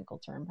actual technical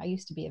term. I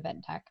used to be a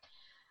vet tech.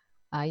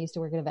 I used to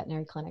work at a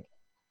veterinary clinic.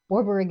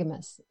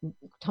 Borborygmus,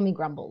 tummy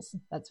grumbles.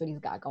 That's what he's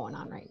got going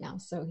on right now.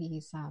 So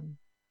he's, I don't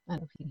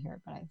know if you can hear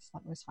it, but I just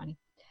thought it was funny.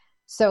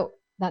 So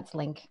that's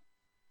Link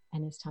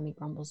and his tummy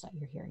grumbles that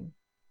you're hearing.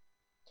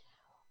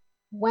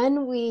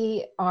 When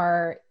we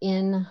are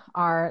in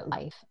our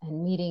life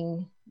and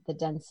meeting the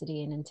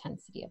density and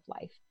intensity of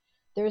life,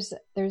 there's a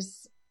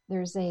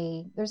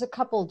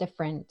couple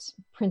different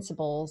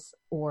principles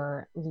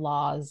or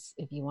laws,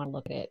 if you want to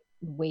look at it,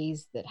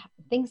 ways that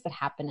things that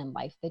happen in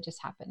life, they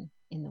just happen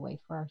in the way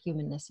for our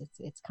humanness.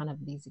 It's kind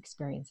of these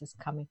experiences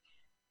come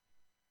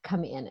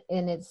in,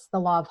 and it's the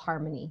law of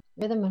harmony,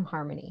 rhythm and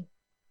harmony.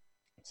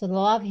 So the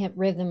law of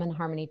rhythm and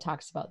harmony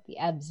talks about the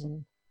ebbs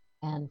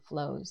and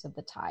flows of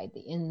the tide,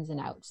 the ins and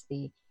outs,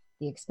 the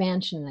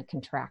expansion and the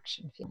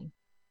contraction feeling.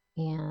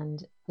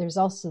 And there's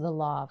also the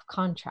law of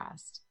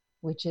contrast,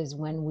 which is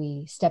when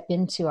we step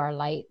into our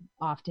light,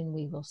 often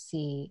we will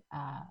see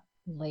a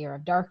layer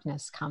of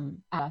darkness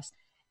come at us,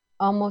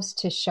 almost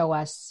to show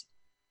us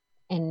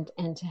and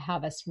to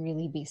have us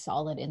really be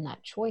solid in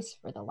that choice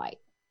for the light.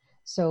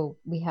 So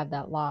we have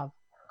that law of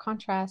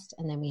contrast,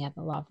 and then we have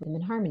the law of rhythm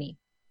and harmony.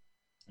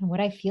 And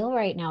what I feel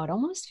right now, it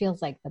almost feels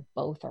like the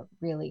both are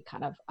really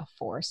kind of a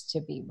force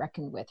to be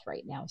reckoned with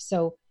right now.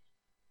 So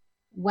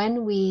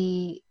when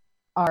we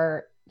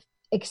are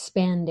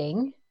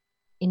expanding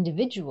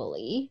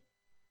individually,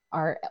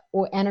 our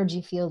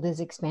energy field is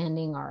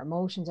expanding, our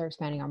emotions are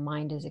expanding, our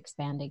mind is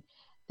expanding,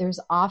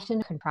 there's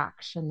often a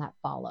contraction that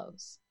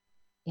follows.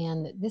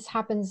 And this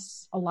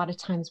happens a lot of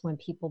times when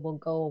people will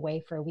go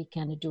away for a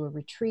weekend to do a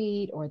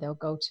retreat, or they'll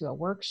go to a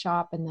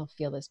workshop and they'll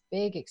feel this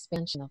big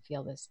expansion, they'll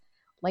feel this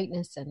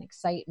lightness and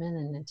excitement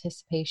and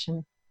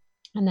anticipation.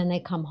 And then they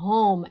come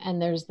home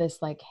and there's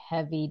this like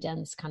heavy,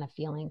 dense kind of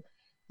feeling.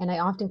 And I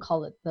often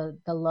call it the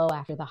low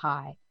after the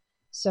high.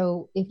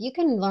 So if you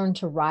can learn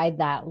to ride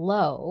that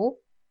low,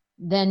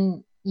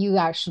 then you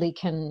actually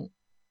can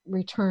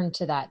return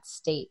to that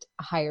state,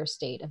 a higher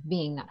state of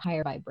being, that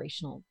higher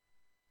vibrational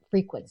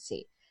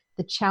frequency.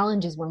 The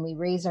challenge is when we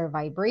raise our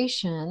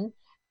vibration,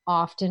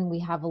 often we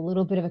have a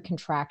little bit of a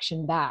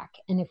contraction back.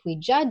 And if we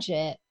judge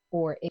it,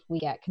 or if we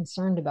get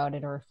concerned about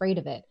it or afraid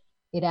of it,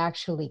 it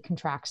actually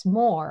contracts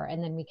more.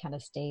 And then we kind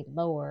of stay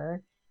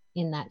lower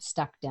in that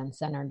stuck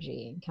dense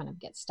energy and kind of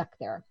get stuck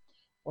there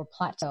or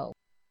plateau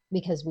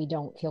because we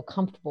don't feel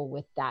comfortable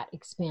with that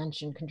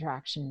expansion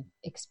contraction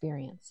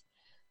experience.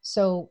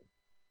 So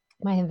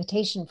my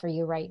invitation for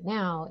you right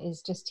now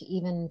is just to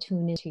even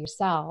tune into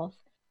yourself,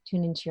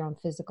 tune into your own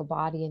physical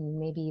body, and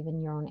maybe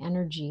even your own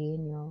energy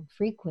and your own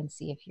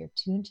frequency if you're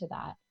tuned to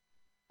that,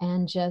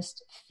 and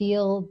just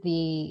feel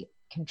the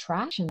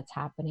contraction that's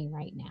happening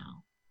right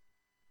now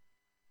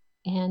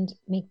and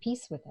make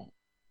peace with it.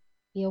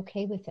 Be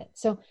okay with it.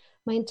 So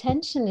my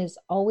intention is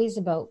always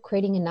about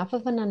creating enough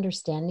of an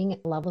understanding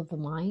at the level of the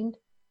mind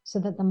so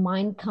that the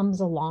mind comes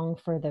along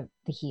for the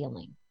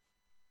healing.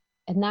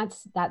 And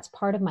that's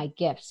part of my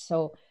gift.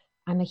 So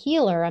I'm a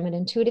healer. I'm an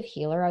intuitive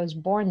healer. I was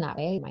born that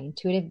way. My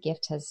intuitive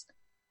gift has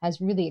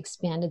really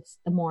expanded.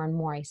 The more and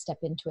more I step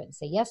into it and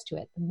say yes to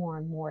it, the more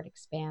and more it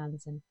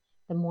expands. And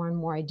the more and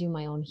more I do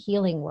my own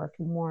healing work,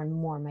 the more and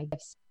more my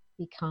gifts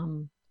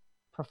become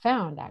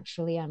profound.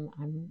 Actually, I'm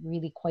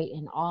really quite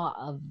in awe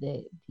of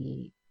the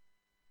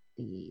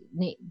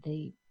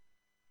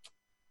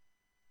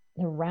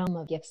realm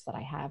of gifts that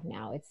I have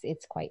now.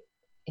 It's quite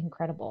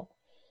incredible.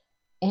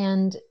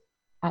 And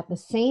at the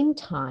same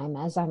time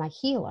as I'm a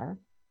healer,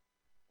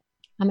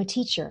 I'm a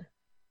teacher.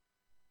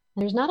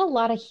 And there's not a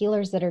lot of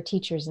healers that are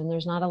teachers, and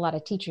there's not a lot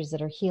of teachers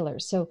that are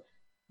healers. So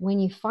when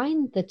you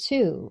find the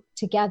two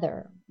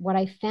together, what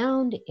I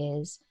found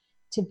is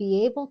to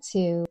be able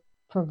to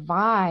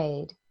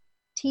provide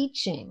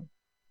teaching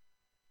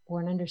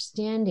or an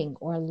understanding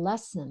or a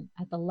lesson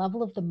at the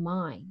level of the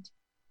mind,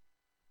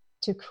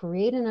 to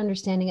create an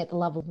understanding at the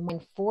level of the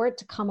mind, for it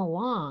to come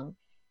along,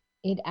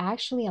 it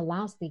actually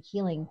allows the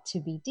healing to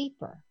be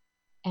deeper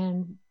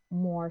and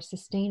more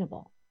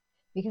sustainable.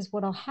 Because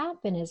what will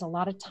happen is a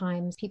lot of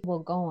times people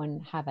will go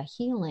and have a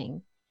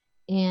healing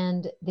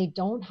and they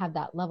don't have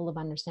that level of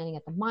understanding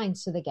at the mind.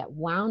 So they get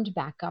wound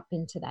back up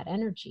into that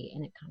energy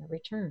and it kind of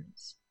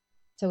returns.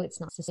 So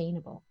it's not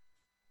sustainable.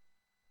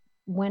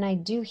 When I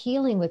do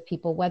healing with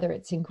people, whether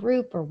it's in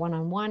group or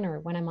one-on-one, or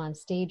when I'm on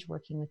stage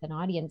working with an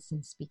audience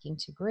and speaking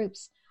to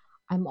groups,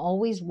 I'm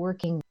always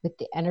working with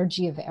the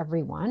energy of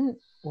everyone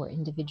or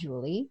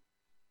individually.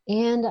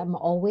 And I'm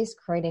always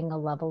creating a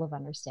level of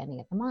understanding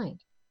at the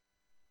mind.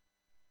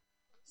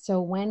 So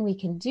when we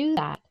can do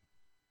that,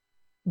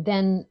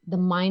 then the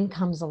mind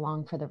comes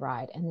along for the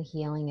ride and the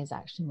healing is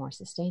actually more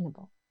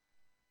sustainable.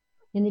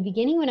 In the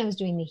beginning, when I was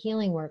doing the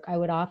healing work, I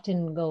would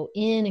often go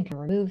in and kind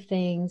of remove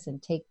things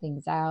and take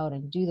things out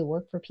and do the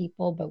work for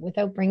people, but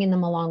without bringing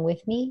them along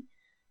with me.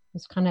 It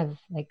was kind of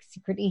like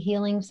secretly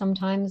healing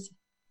sometimes.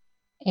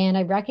 And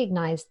I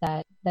recognized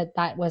that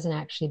wasn't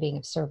actually being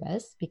of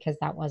service, because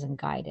that wasn't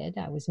guided.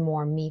 I was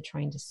more me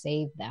trying to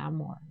save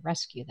them or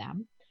rescue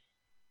them.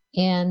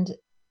 And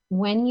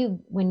when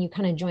you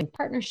kind of join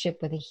partnership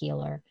with a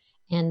healer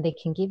and they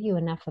can give you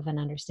enough of an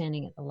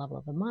understanding at the level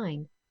of the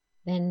mind,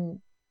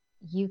 then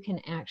you can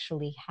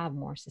actually have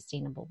more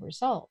sustainable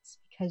results,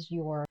 because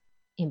you're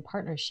in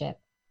partnership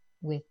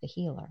with the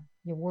healer.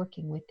 You're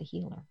working with the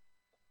healer.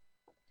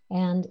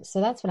 And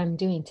so that's what I'm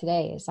doing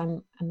today, is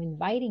I'm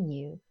inviting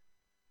you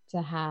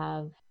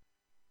to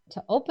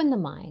open the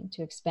mind,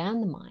 to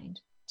expand the mind,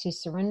 to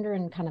surrender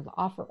and kind of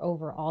offer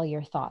over all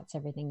your thoughts,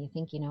 everything you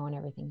think you know and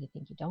everything you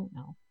think you don't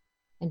know,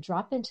 and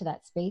drop into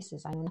that space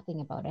as I know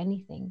nothing about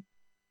anything,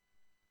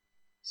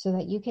 so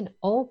that you can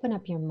open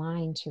up your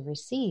mind to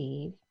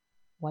receive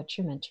what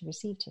you're meant to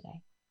receive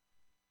today.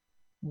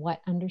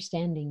 What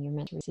understanding you're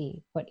meant to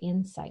receive, what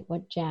insight,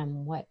 what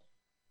gem, what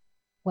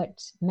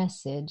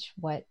message,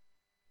 what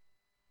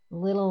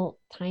little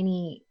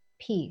tiny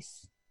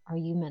piece are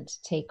you meant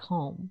to take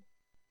home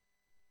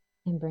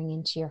and bring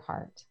into your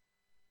heart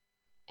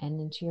and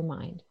into your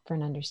mind for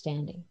an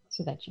understanding,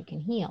 so that you can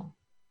heal.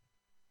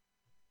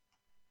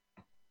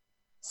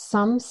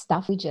 Some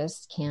stuff we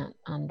just can't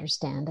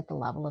understand at the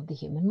level of the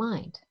human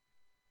mind.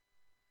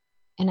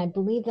 And I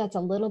believe that's a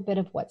little bit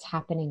of what's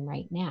happening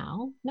right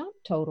now. Not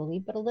totally,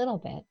 but a little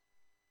bit.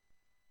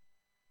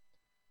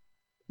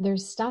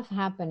 There's stuff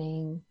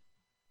happening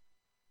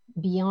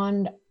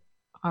beyond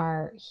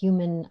our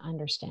human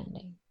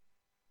understanding.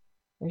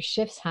 There's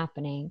shifts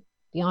happening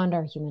beyond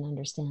our human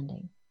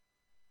understanding.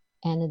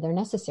 And they're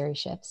necessary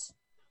shifts.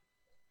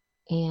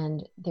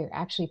 And they're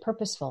actually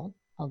purposeful,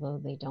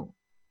 although they don't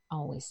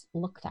always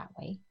look that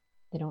way.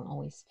 They don't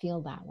always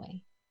feel that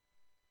way.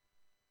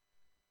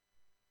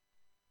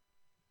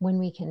 When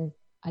we can,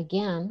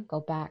 again, go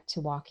back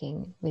to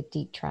walking with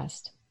deep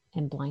trust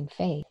and blind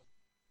faith,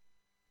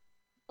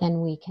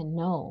 then we can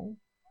know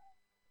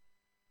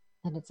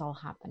that it's all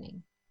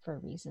happening for a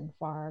reason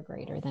far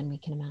greater than we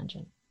can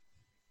imagine.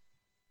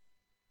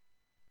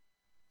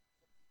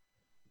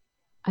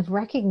 I've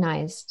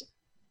recognized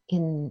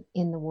in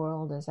the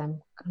world, as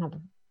I'm kind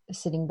of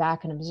sitting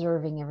back and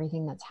observing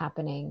everything that's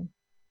happening,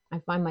 I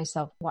find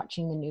myself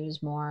watching the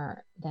news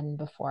more than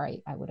before.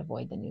 I would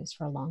avoid the news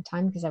for a long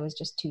time because I was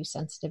just too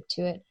sensitive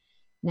to it.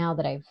 Now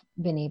that I've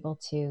been able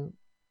to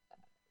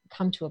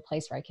come to a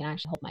place where I can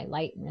actually hold my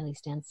light and really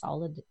stand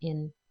solid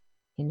in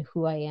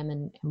who I am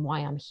and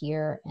why I'm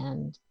here,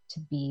 and to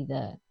be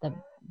the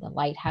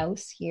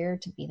lighthouse here,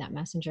 to be that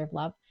messenger of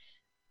love,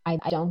 I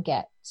don't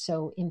get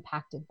so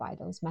impacted by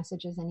those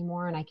messages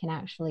anymore. And I can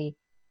actually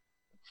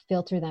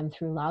filter them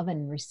through love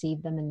and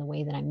receive them in the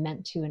way that I'm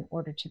meant to, in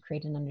order to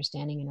create an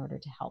understanding, in order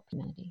to help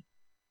humanity.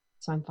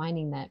 So I'm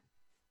finding that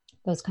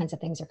those kinds of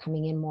things are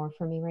coming in more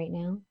for me right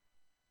now.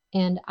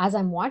 And as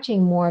I'm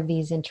watching more of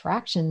these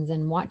interactions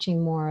and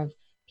watching more of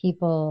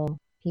people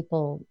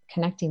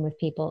connecting with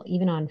people,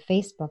 even on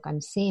Facebook,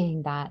 I'm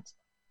seeing that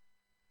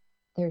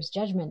there's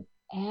judgment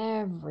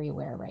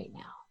everywhere right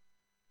now.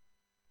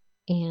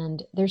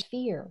 And there's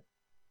fear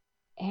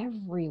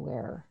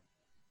everywhere.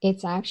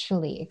 It's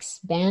actually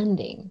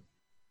expanding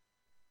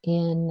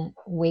in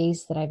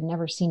ways that I've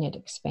never seen it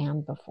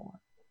expand before.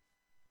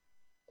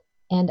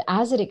 And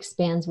as it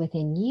expands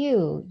within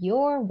you,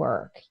 your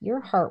work, your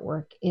heart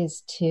work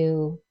is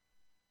to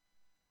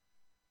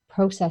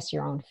process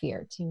your own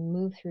fear, to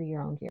move through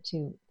your own fear,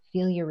 to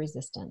feel your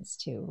resistance,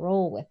 to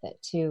roll with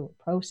it, to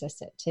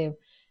process it, to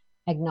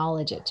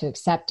acknowledge it, to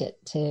accept it,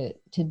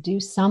 to do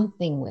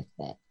something with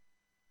it.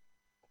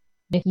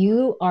 If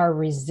you are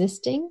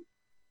resisting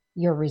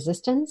your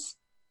resistance,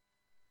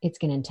 it's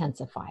going to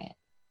intensify it.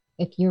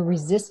 If you're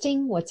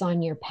resisting what's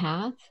on your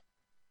path,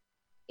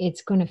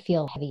 it's going to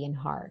feel heavy and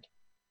hard.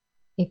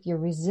 If you're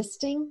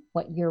resisting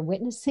what you're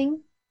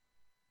witnessing,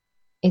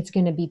 it's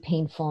going to be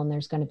painful, and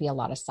there's going to be a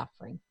lot of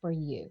suffering for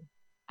you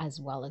as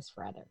well as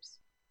for others.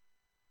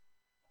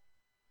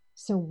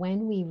 So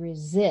when we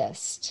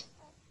resist,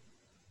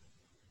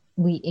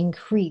 we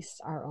increase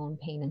our own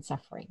pain and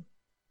suffering,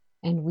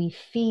 and we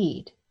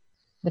feed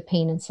the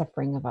pain and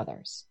suffering of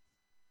others.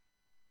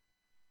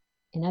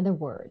 In other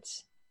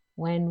words,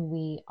 when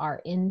we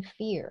are in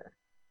fear,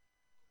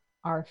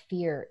 our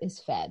fear is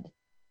fed,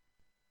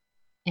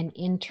 and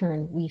in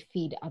turn, we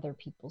feed other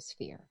people's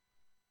fear.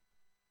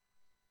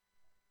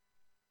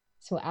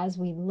 So as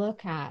we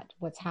look at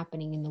what's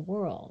happening in the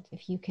world,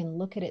 if you can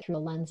look at it through a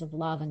lens of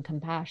love and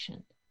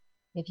compassion,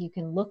 if you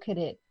can look at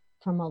it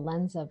from a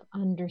lens of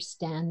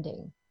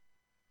understanding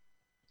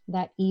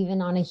that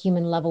even on a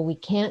human level, we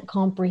can't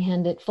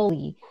comprehend it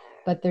fully,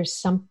 but there's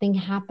something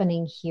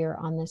happening here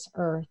on this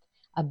earth,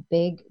 a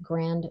big,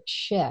 grand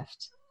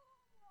shift,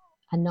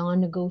 a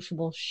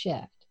non-negotiable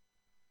shift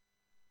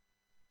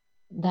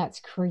that's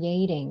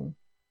creating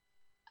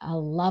a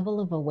level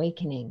of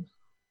awakening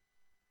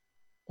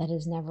that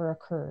has never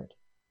occurred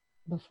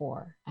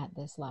before at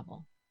this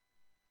level.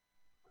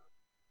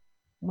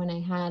 When I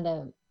had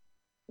a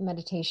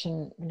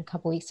meditation a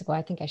couple weeks ago,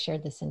 I think I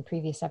shared this in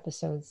previous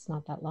episodes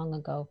not that long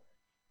ago,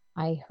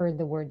 I heard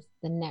the words,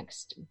 the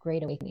next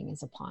great awakening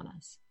is upon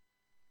us.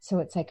 So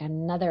it's like a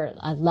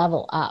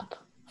level up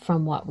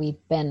from what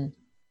we've been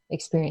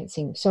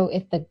experiencing. So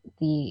if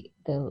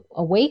the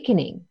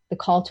awakening, the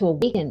call to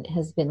awaken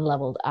has been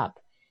leveled up,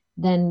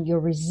 then your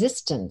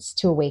resistance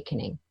to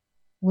awakening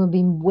will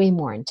be way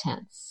more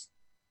intense.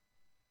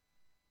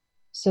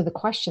 So the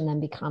question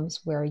then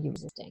becomes, where are you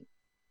resisting?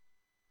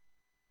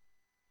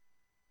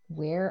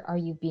 Where are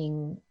you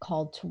being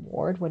called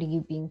toward? What are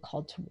you being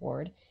called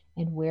toward?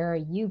 And where are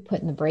you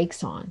putting the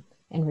brakes on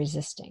and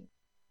resisting?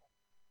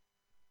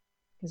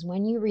 Because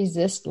when you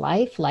resist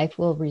life, life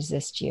will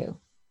resist you.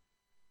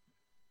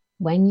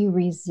 When you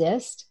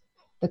resist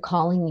the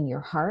calling in your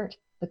heart,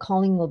 the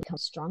calling will become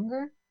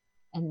stronger,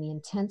 and the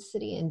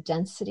intensity and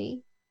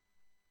density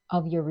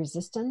of your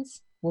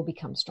resistance will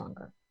become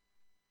stronger.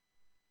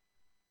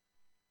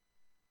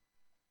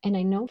 And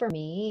I know for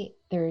me,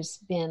 there's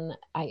been,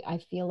 I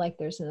feel like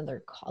there's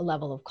another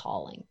level of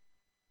calling.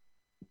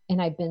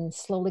 And I've been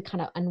slowly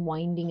kind of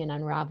unwinding and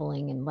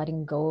unraveling and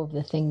letting go of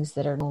the things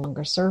that are no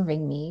longer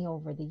serving me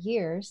over the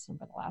years. And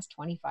for the last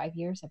 25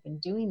 years, I've been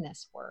doing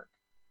this work.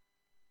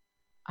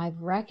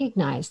 I've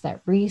recognized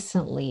that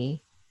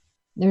recently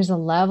there's a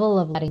level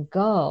of letting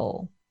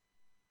go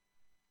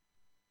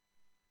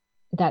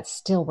that's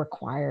still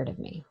required of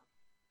me.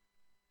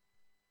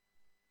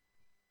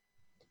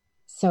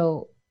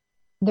 So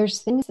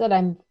there's things that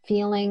I'm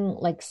feeling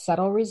like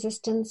subtle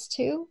resistance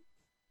to,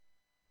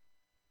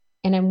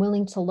 and I'm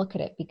willing to look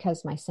at it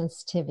because my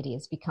sensitivity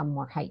has become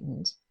more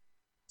heightened.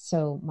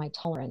 So my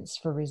tolerance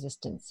for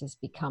resistance has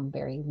become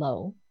very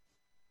low.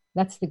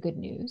 That's the good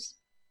news.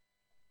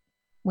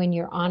 When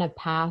you're on a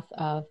path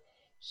of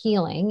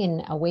healing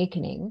and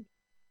awakening,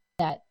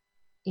 that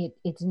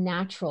it's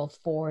natural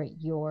for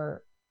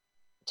your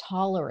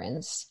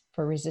tolerance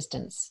for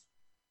resistance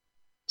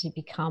to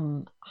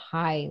become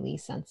highly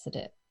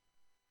sensitive,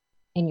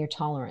 and your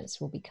tolerance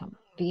will become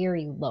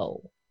very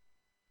low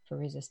for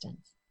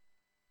resistance.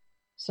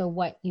 So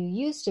what you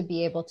used to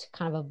be able to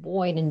kind of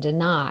avoid and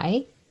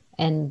deny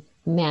and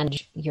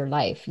manage your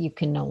life, you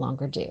can no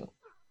longer do.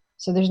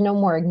 So there's no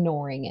more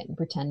ignoring it and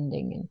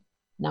pretending and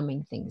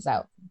numbing things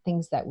out.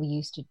 Things that we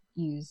used to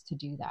use to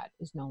do that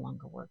is no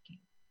longer working.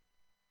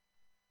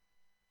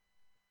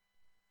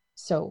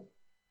 So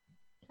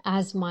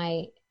as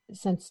my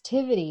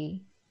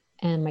sensitivity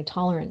and my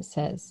tolerance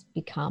has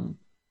become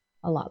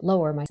a lot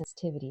lower, my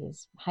sensitivity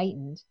is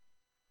heightened.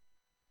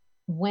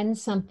 When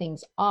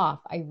something's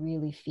off, I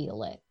really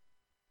feel it.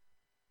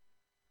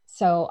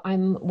 So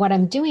what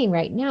I'm doing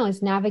right now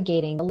is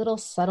navigating a little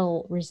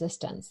subtle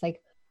resistance.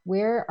 Like,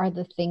 where are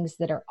the things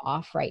that are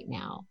off right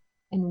now?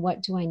 And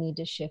what do I need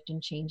to shift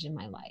and change in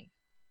my life?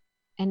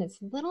 And it's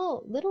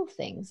little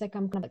things like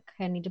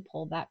I need to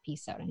pull that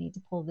piece out. I need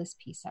to pull this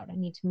piece out. I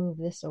need to move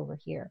this over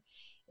here.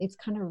 It's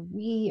kind of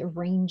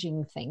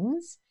rearranging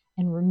things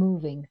and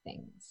removing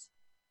things.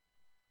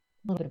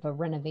 A little bit of a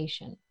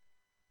renovation.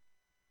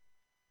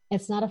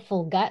 It's not a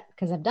full gut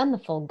because I've done the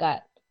full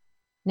gut.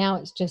 Now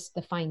it's just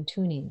the fine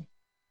tuning.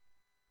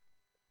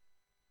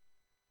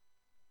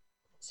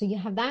 So you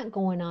have that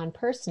going on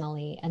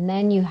personally, and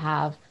then you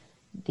have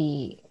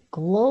the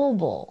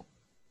global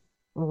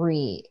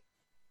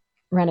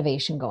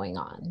renovation going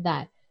on,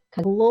 that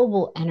kind of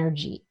global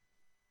energy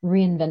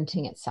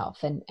reinventing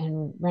itself and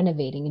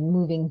renovating and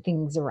moving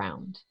things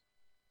around.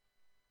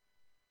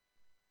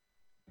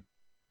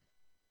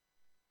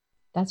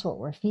 That's what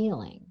we're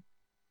feeling,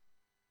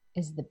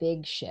 is the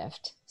big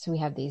shift. So we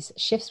have these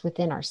shifts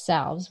within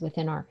ourselves,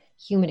 within our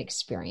human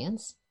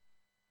experience.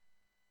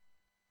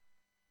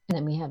 And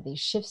then we have these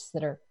shifts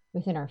that are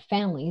within our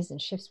families,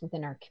 and shifts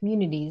within our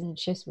communities, and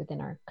shifts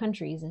within our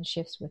countries, and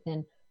shifts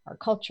within our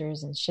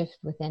cultures, and shifts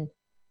within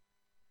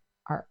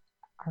our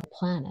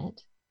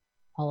planet,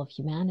 all of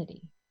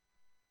humanity.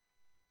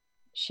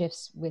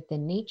 Shifts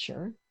within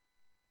nature.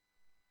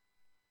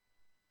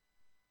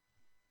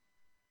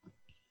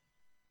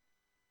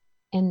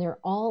 And they're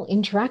all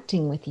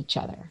interacting with each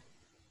other.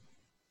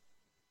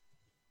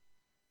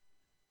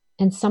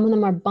 And some of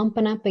them are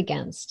bumping up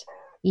against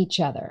each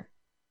other.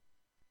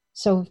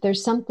 So if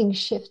there's something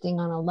shifting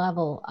on a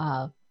level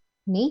of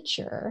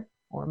nature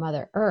or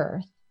Mother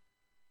Earth,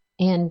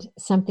 and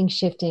something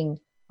shifting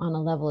on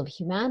a level of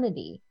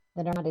humanity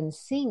that are not in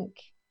sync,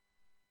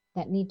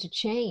 that need to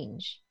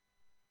change,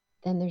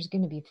 then there's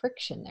going to be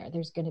friction there.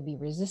 There's going to be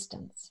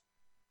resistance.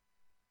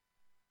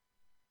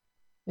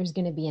 There's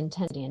going to be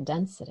intensity and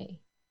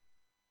density.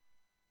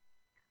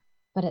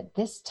 But at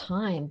this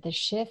time, the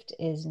shift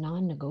is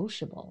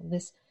non-negotiable.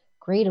 This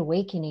great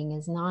awakening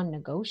is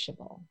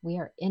non-negotiable. We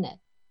are in it.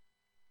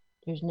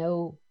 There's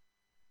no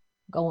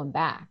going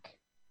back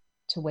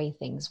to the way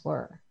things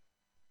were.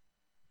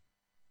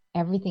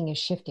 Everything is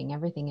shifting.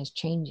 Everything is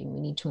changing. We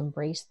need to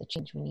embrace the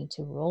change. We need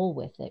to roll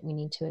with it. We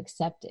need to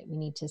accept it. We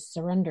need to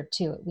surrender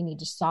to it. We need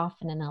to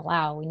soften and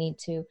allow. We need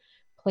to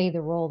play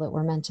the role that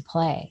we're meant to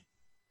play.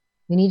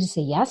 We need to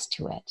say yes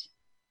to it.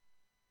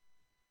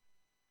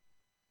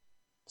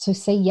 So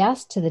say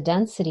yes to the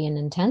density and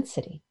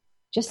intensity.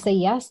 Just say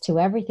yes to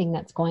everything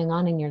that's going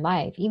on in your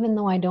life. Even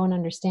though I don't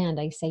understand,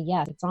 I say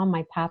yes. It's on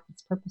my path.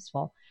 It's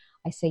purposeful.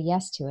 I say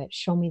yes to it.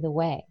 Show me the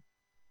way.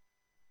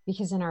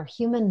 Because in our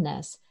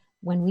humanness,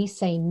 when we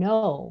say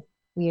no,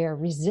 we are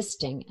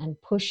resisting and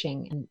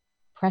pushing and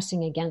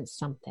pressing against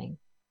something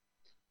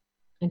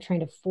and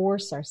trying to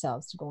force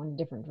ourselves to go in a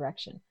different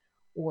direction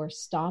or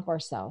stop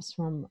ourselves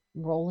from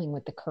rolling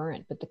with the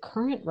current. But the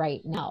current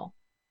right now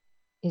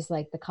is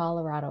like the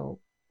Colorado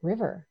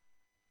River.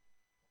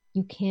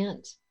 You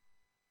can't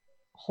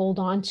hold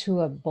on to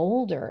a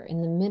boulder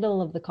in the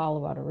middle of the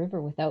Colorado River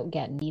without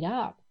getting beat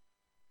up.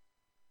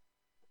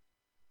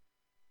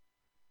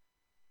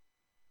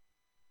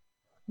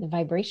 The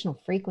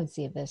vibrational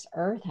frequency of this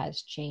earth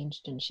has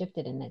changed and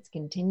shifted, and it's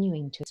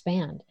continuing to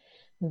expand.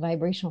 The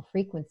vibrational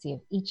frequency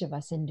of each of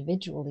us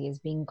individually is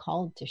being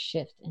called to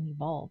shift and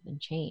evolve and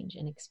change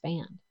and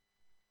expand.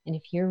 And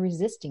if you're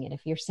resisting it,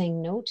 if you're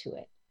saying no to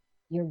it,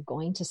 you're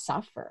going to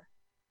suffer.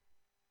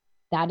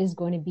 That is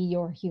going to be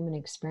your human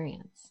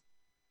experience.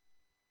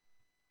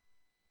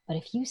 But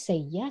if you say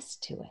yes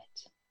to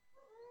it,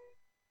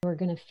 you're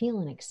going to feel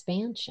an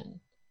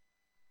expansion.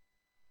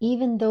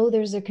 Even though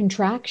there's a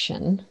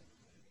contraction,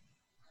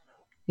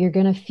 you're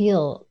going to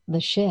feel the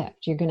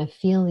shift. You're going to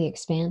feel the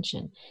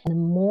expansion. And the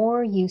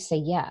more you say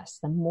yes,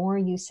 the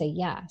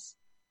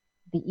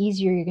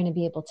easier you're going to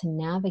be able to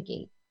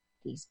navigate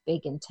these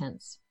big,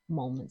 intense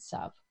moments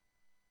of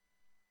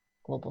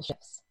global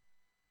shifts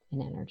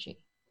in energy,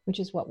 which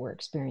is what we're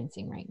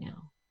experiencing right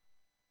now.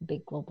 A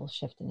big global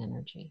shift in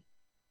energy.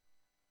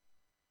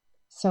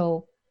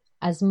 So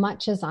as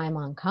much as I'm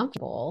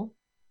uncomfortable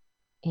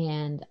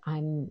and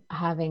I'm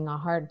having a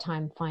hard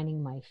time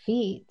finding my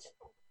feet,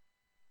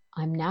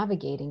 I'm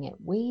navigating it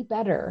way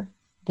better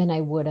than I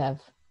would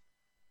have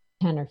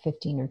 10 or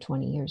 15 or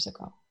 20 years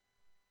ago.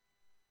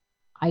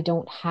 I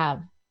don't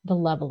have the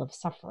level of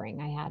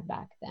suffering I had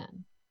back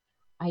then.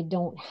 I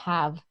don't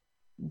have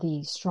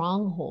the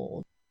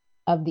stronghold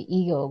of the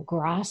ego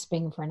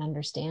grasping for an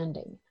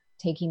understanding,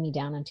 taking me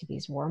down into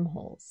these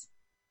wormholes.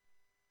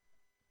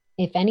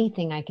 If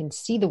anything, I can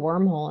see the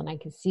wormhole and I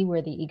can see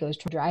where the ego is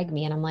trying to drag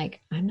me. And I'm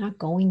like, I'm not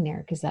going there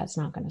because that's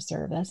not going to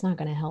serve. That's not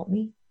going to help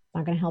me. It's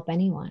not going to help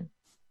anyone.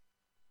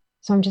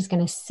 So I'm just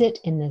going to sit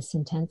in this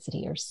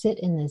intensity or sit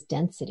in this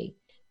density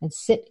and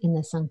sit in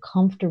this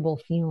uncomfortable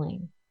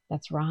feeling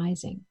that's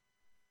rising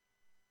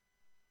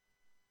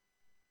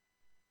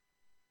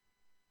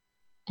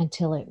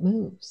until it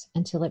moves,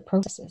 until it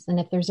processes. And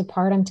if there's a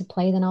part I'm to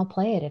play, then I'll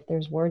play it. If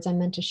there's words I'm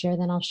meant to share,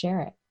 then I'll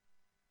share it.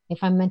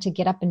 If I'm meant to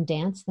get up and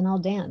dance, then I'll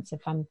dance.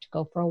 If I'm to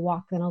go for a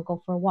walk, then I'll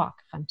go for a walk.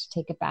 If I'm to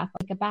take a bath,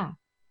 I'll take a bath.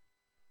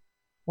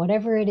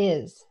 Whatever it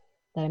is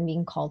that I'm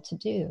being called to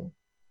do,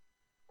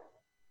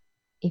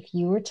 if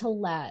you were to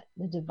let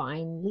the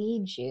divine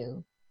lead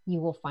you, you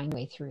will find a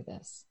way through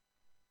this.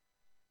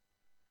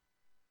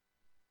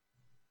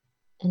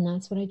 And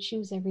that's what I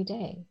choose every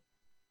day.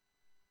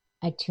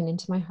 I tune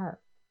into my heart.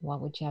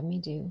 What would you have me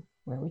do?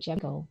 Where would you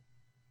have me go?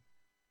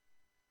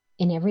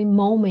 In every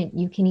moment,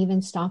 you can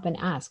even stop and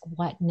ask,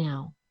 what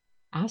now?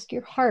 Ask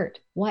your heart,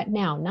 what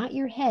now? Not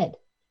your head.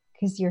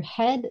 Because your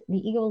head, the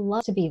ego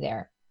loves to be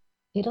there.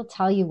 It'll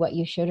tell you what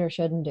you should or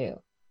shouldn't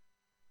do.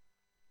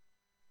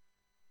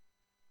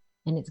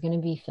 and it's going to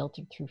be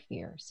filtered through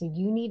fear. So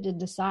you need to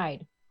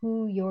decide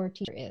who your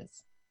teacher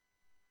is.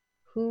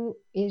 Who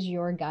is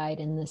your guide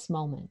in this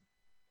moment?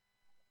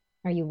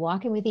 Are you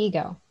walking with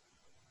ego?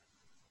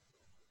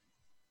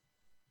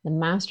 The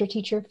master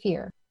teacher of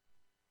fear,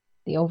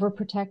 the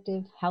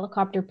overprotective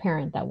helicopter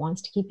parent that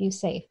wants to keep you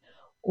safe?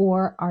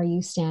 Or are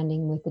you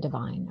standing with the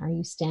divine? Are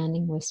you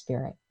standing with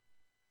spirit?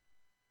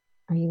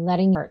 Are you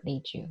letting your heart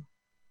lead you?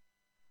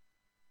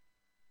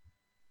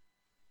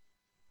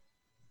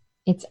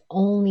 It's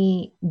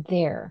only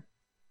there,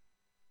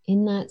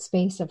 in that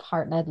space of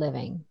heart-led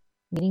living,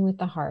 meeting with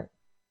the heart,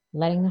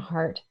 letting the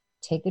heart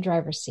take the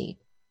driver's seat,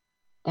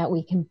 that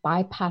we can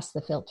bypass the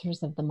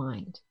filters of the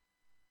mind.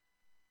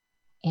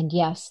 And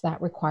yes,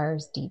 that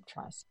requires deep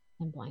trust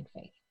and blind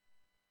faith.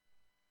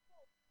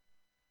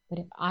 But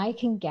if I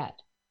can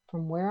get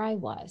from where I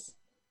was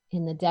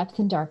in the depth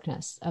and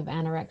darkness of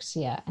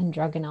anorexia and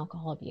drug and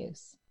alcohol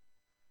abuse,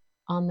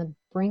 on the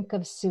brink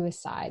of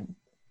suicide,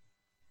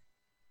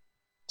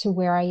 to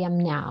where I am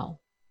now,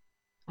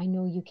 I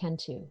know you can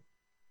too.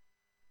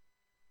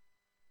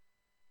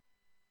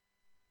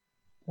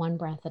 One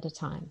breath at a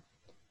time,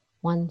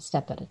 one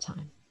step at a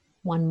time,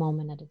 one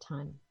moment at a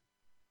time.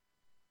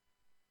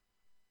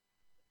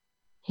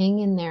 Hang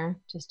in there,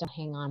 just don't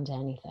hang on to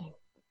anything.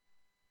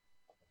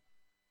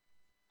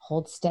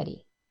 Hold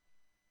steady.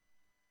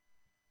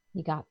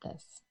 You got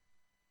this.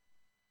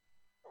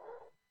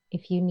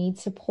 If you need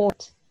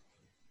support,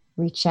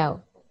 reach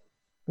out.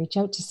 Reach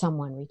out to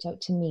someone, reach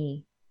out to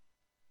me.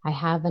 I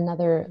have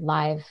another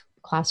live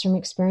classroom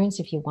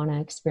experience if you want to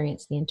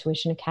experience the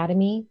Intuition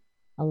Academy,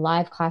 a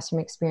live classroom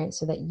experience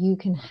so that you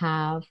can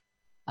have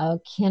a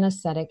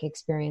kinesthetic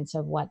experience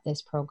of what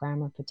this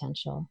program of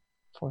potential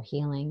for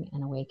healing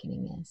and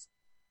awakening is.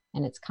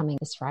 And it's coming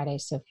this Friday.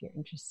 So if you're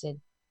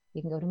interested,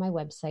 you can go to my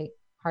website,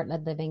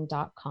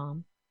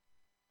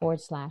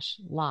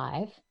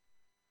 heartledliving.com/live,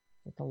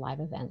 with the live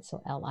event,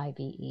 so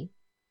LIVE.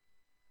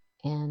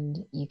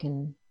 And you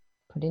can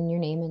put in your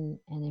name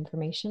and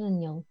information,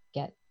 and you'll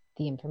get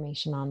the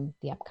information on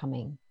the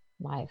upcoming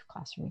live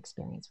classroom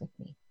experience with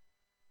me.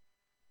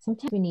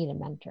 Sometimes we need a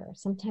mentor.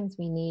 Sometimes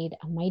we need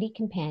a mighty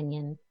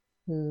companion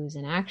who's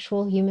an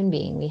actual human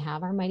being. We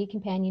have our mighty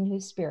companion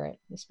who's spirit,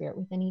 the spirit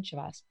within each of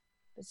us.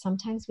 But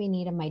sometimes we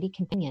need a mighty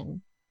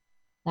companion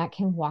that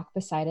can walk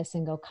beside us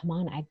and go, come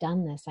on, I've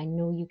done this. I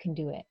know you can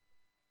do it.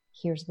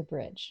 Here's the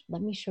bridge.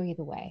 Let me show you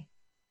the way.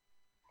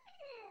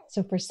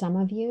 So for some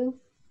of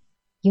you,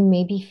 you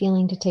may be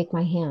feeling to take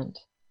my hand.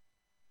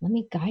 Let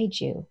me guide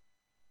you.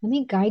 Let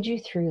me guide you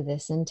through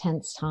this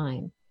intense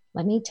time.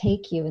 Let me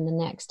take you in the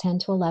next 10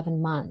 to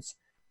 11 months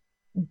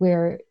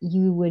where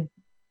you would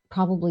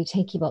probably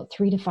take you about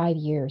 3 to 5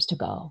 years to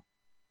go.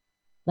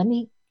 Let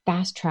me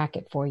fast track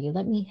it for you.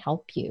 Let me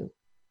help you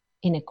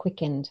in a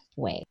quickened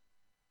way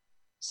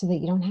so that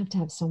you don't have to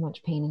have so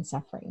much pain and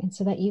suffering, and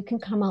so that you can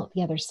come out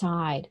the other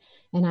side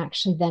and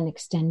actually then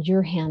extend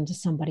your hand to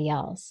somebody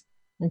else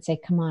and say,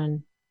 come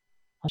on,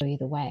 I'll show you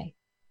the way.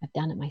 I've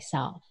done it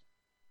myself.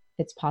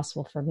 If it's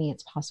possible for me,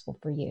 it's possible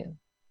for you.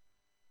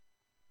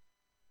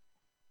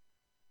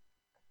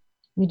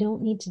 We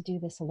don't need to do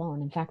this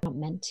alone. In fact, we're not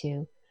meant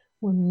to.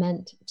 We're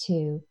meant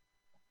to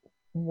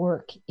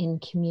work in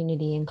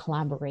community and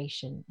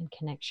collaboration and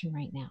connection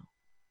right now.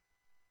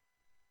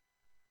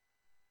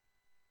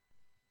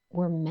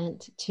 We're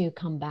meant to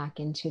come back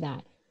into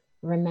that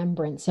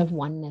remembrance of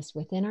oneness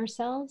within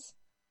ourselves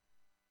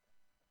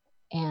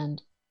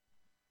and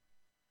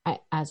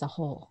as a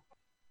whole.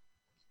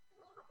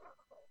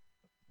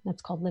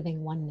 That's called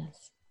living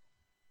oneness.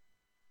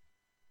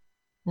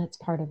 That's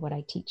part of what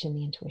I teach in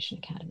the Intuition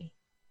Academy.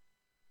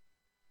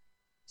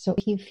 So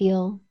if you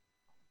feel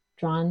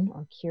drawn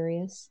or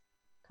curious,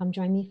 come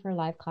join me for a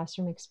live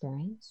classroom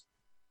experience.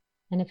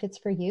 And if it's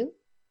for you,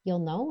 you'll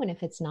know. And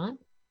if it's not,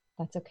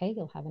 that's okay.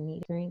 You'll have a neat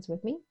experience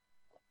with me.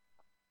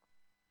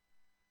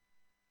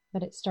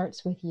 But it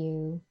starts with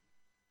you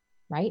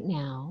right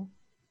now,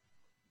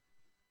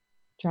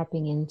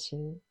 dropping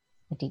into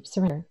a deep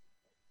surrender,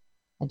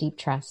 a deep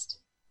trust,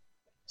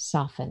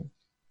 soften,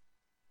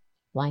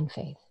 blind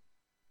faith.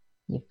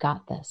 You've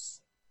got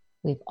this.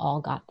 We've all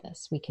got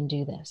this. We can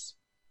do this.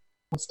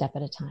 One step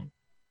at a time,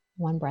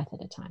 one breath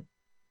at a time,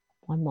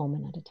 one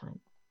moment at a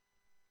time.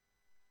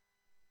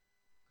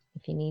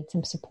 If you need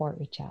some support,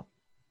 reach out.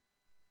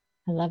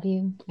 I love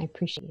you. I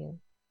appreciate you.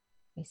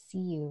 I see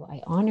you.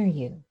 I honor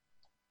you.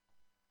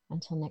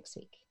 Until next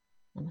week,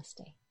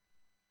 namaste.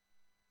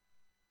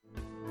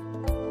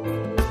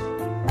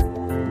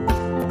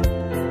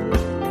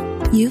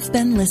 You've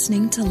been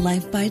listening to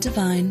Life by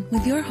Divine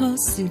with your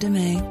host, Sue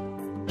Dumais.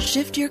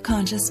 Shift your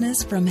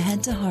consciousness from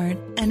head to heart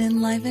and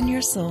enliven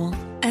your soul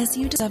as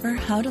you discover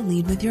how to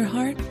lead with your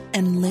heart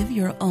and live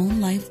your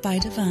own life by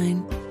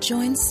divine.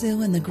 Join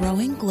Sue in the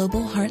growing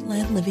global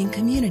heart-led living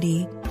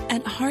community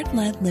at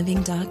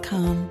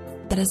heartledliving.com.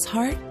 That is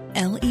heart,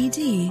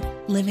 L-E-D,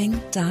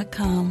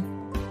 living.com.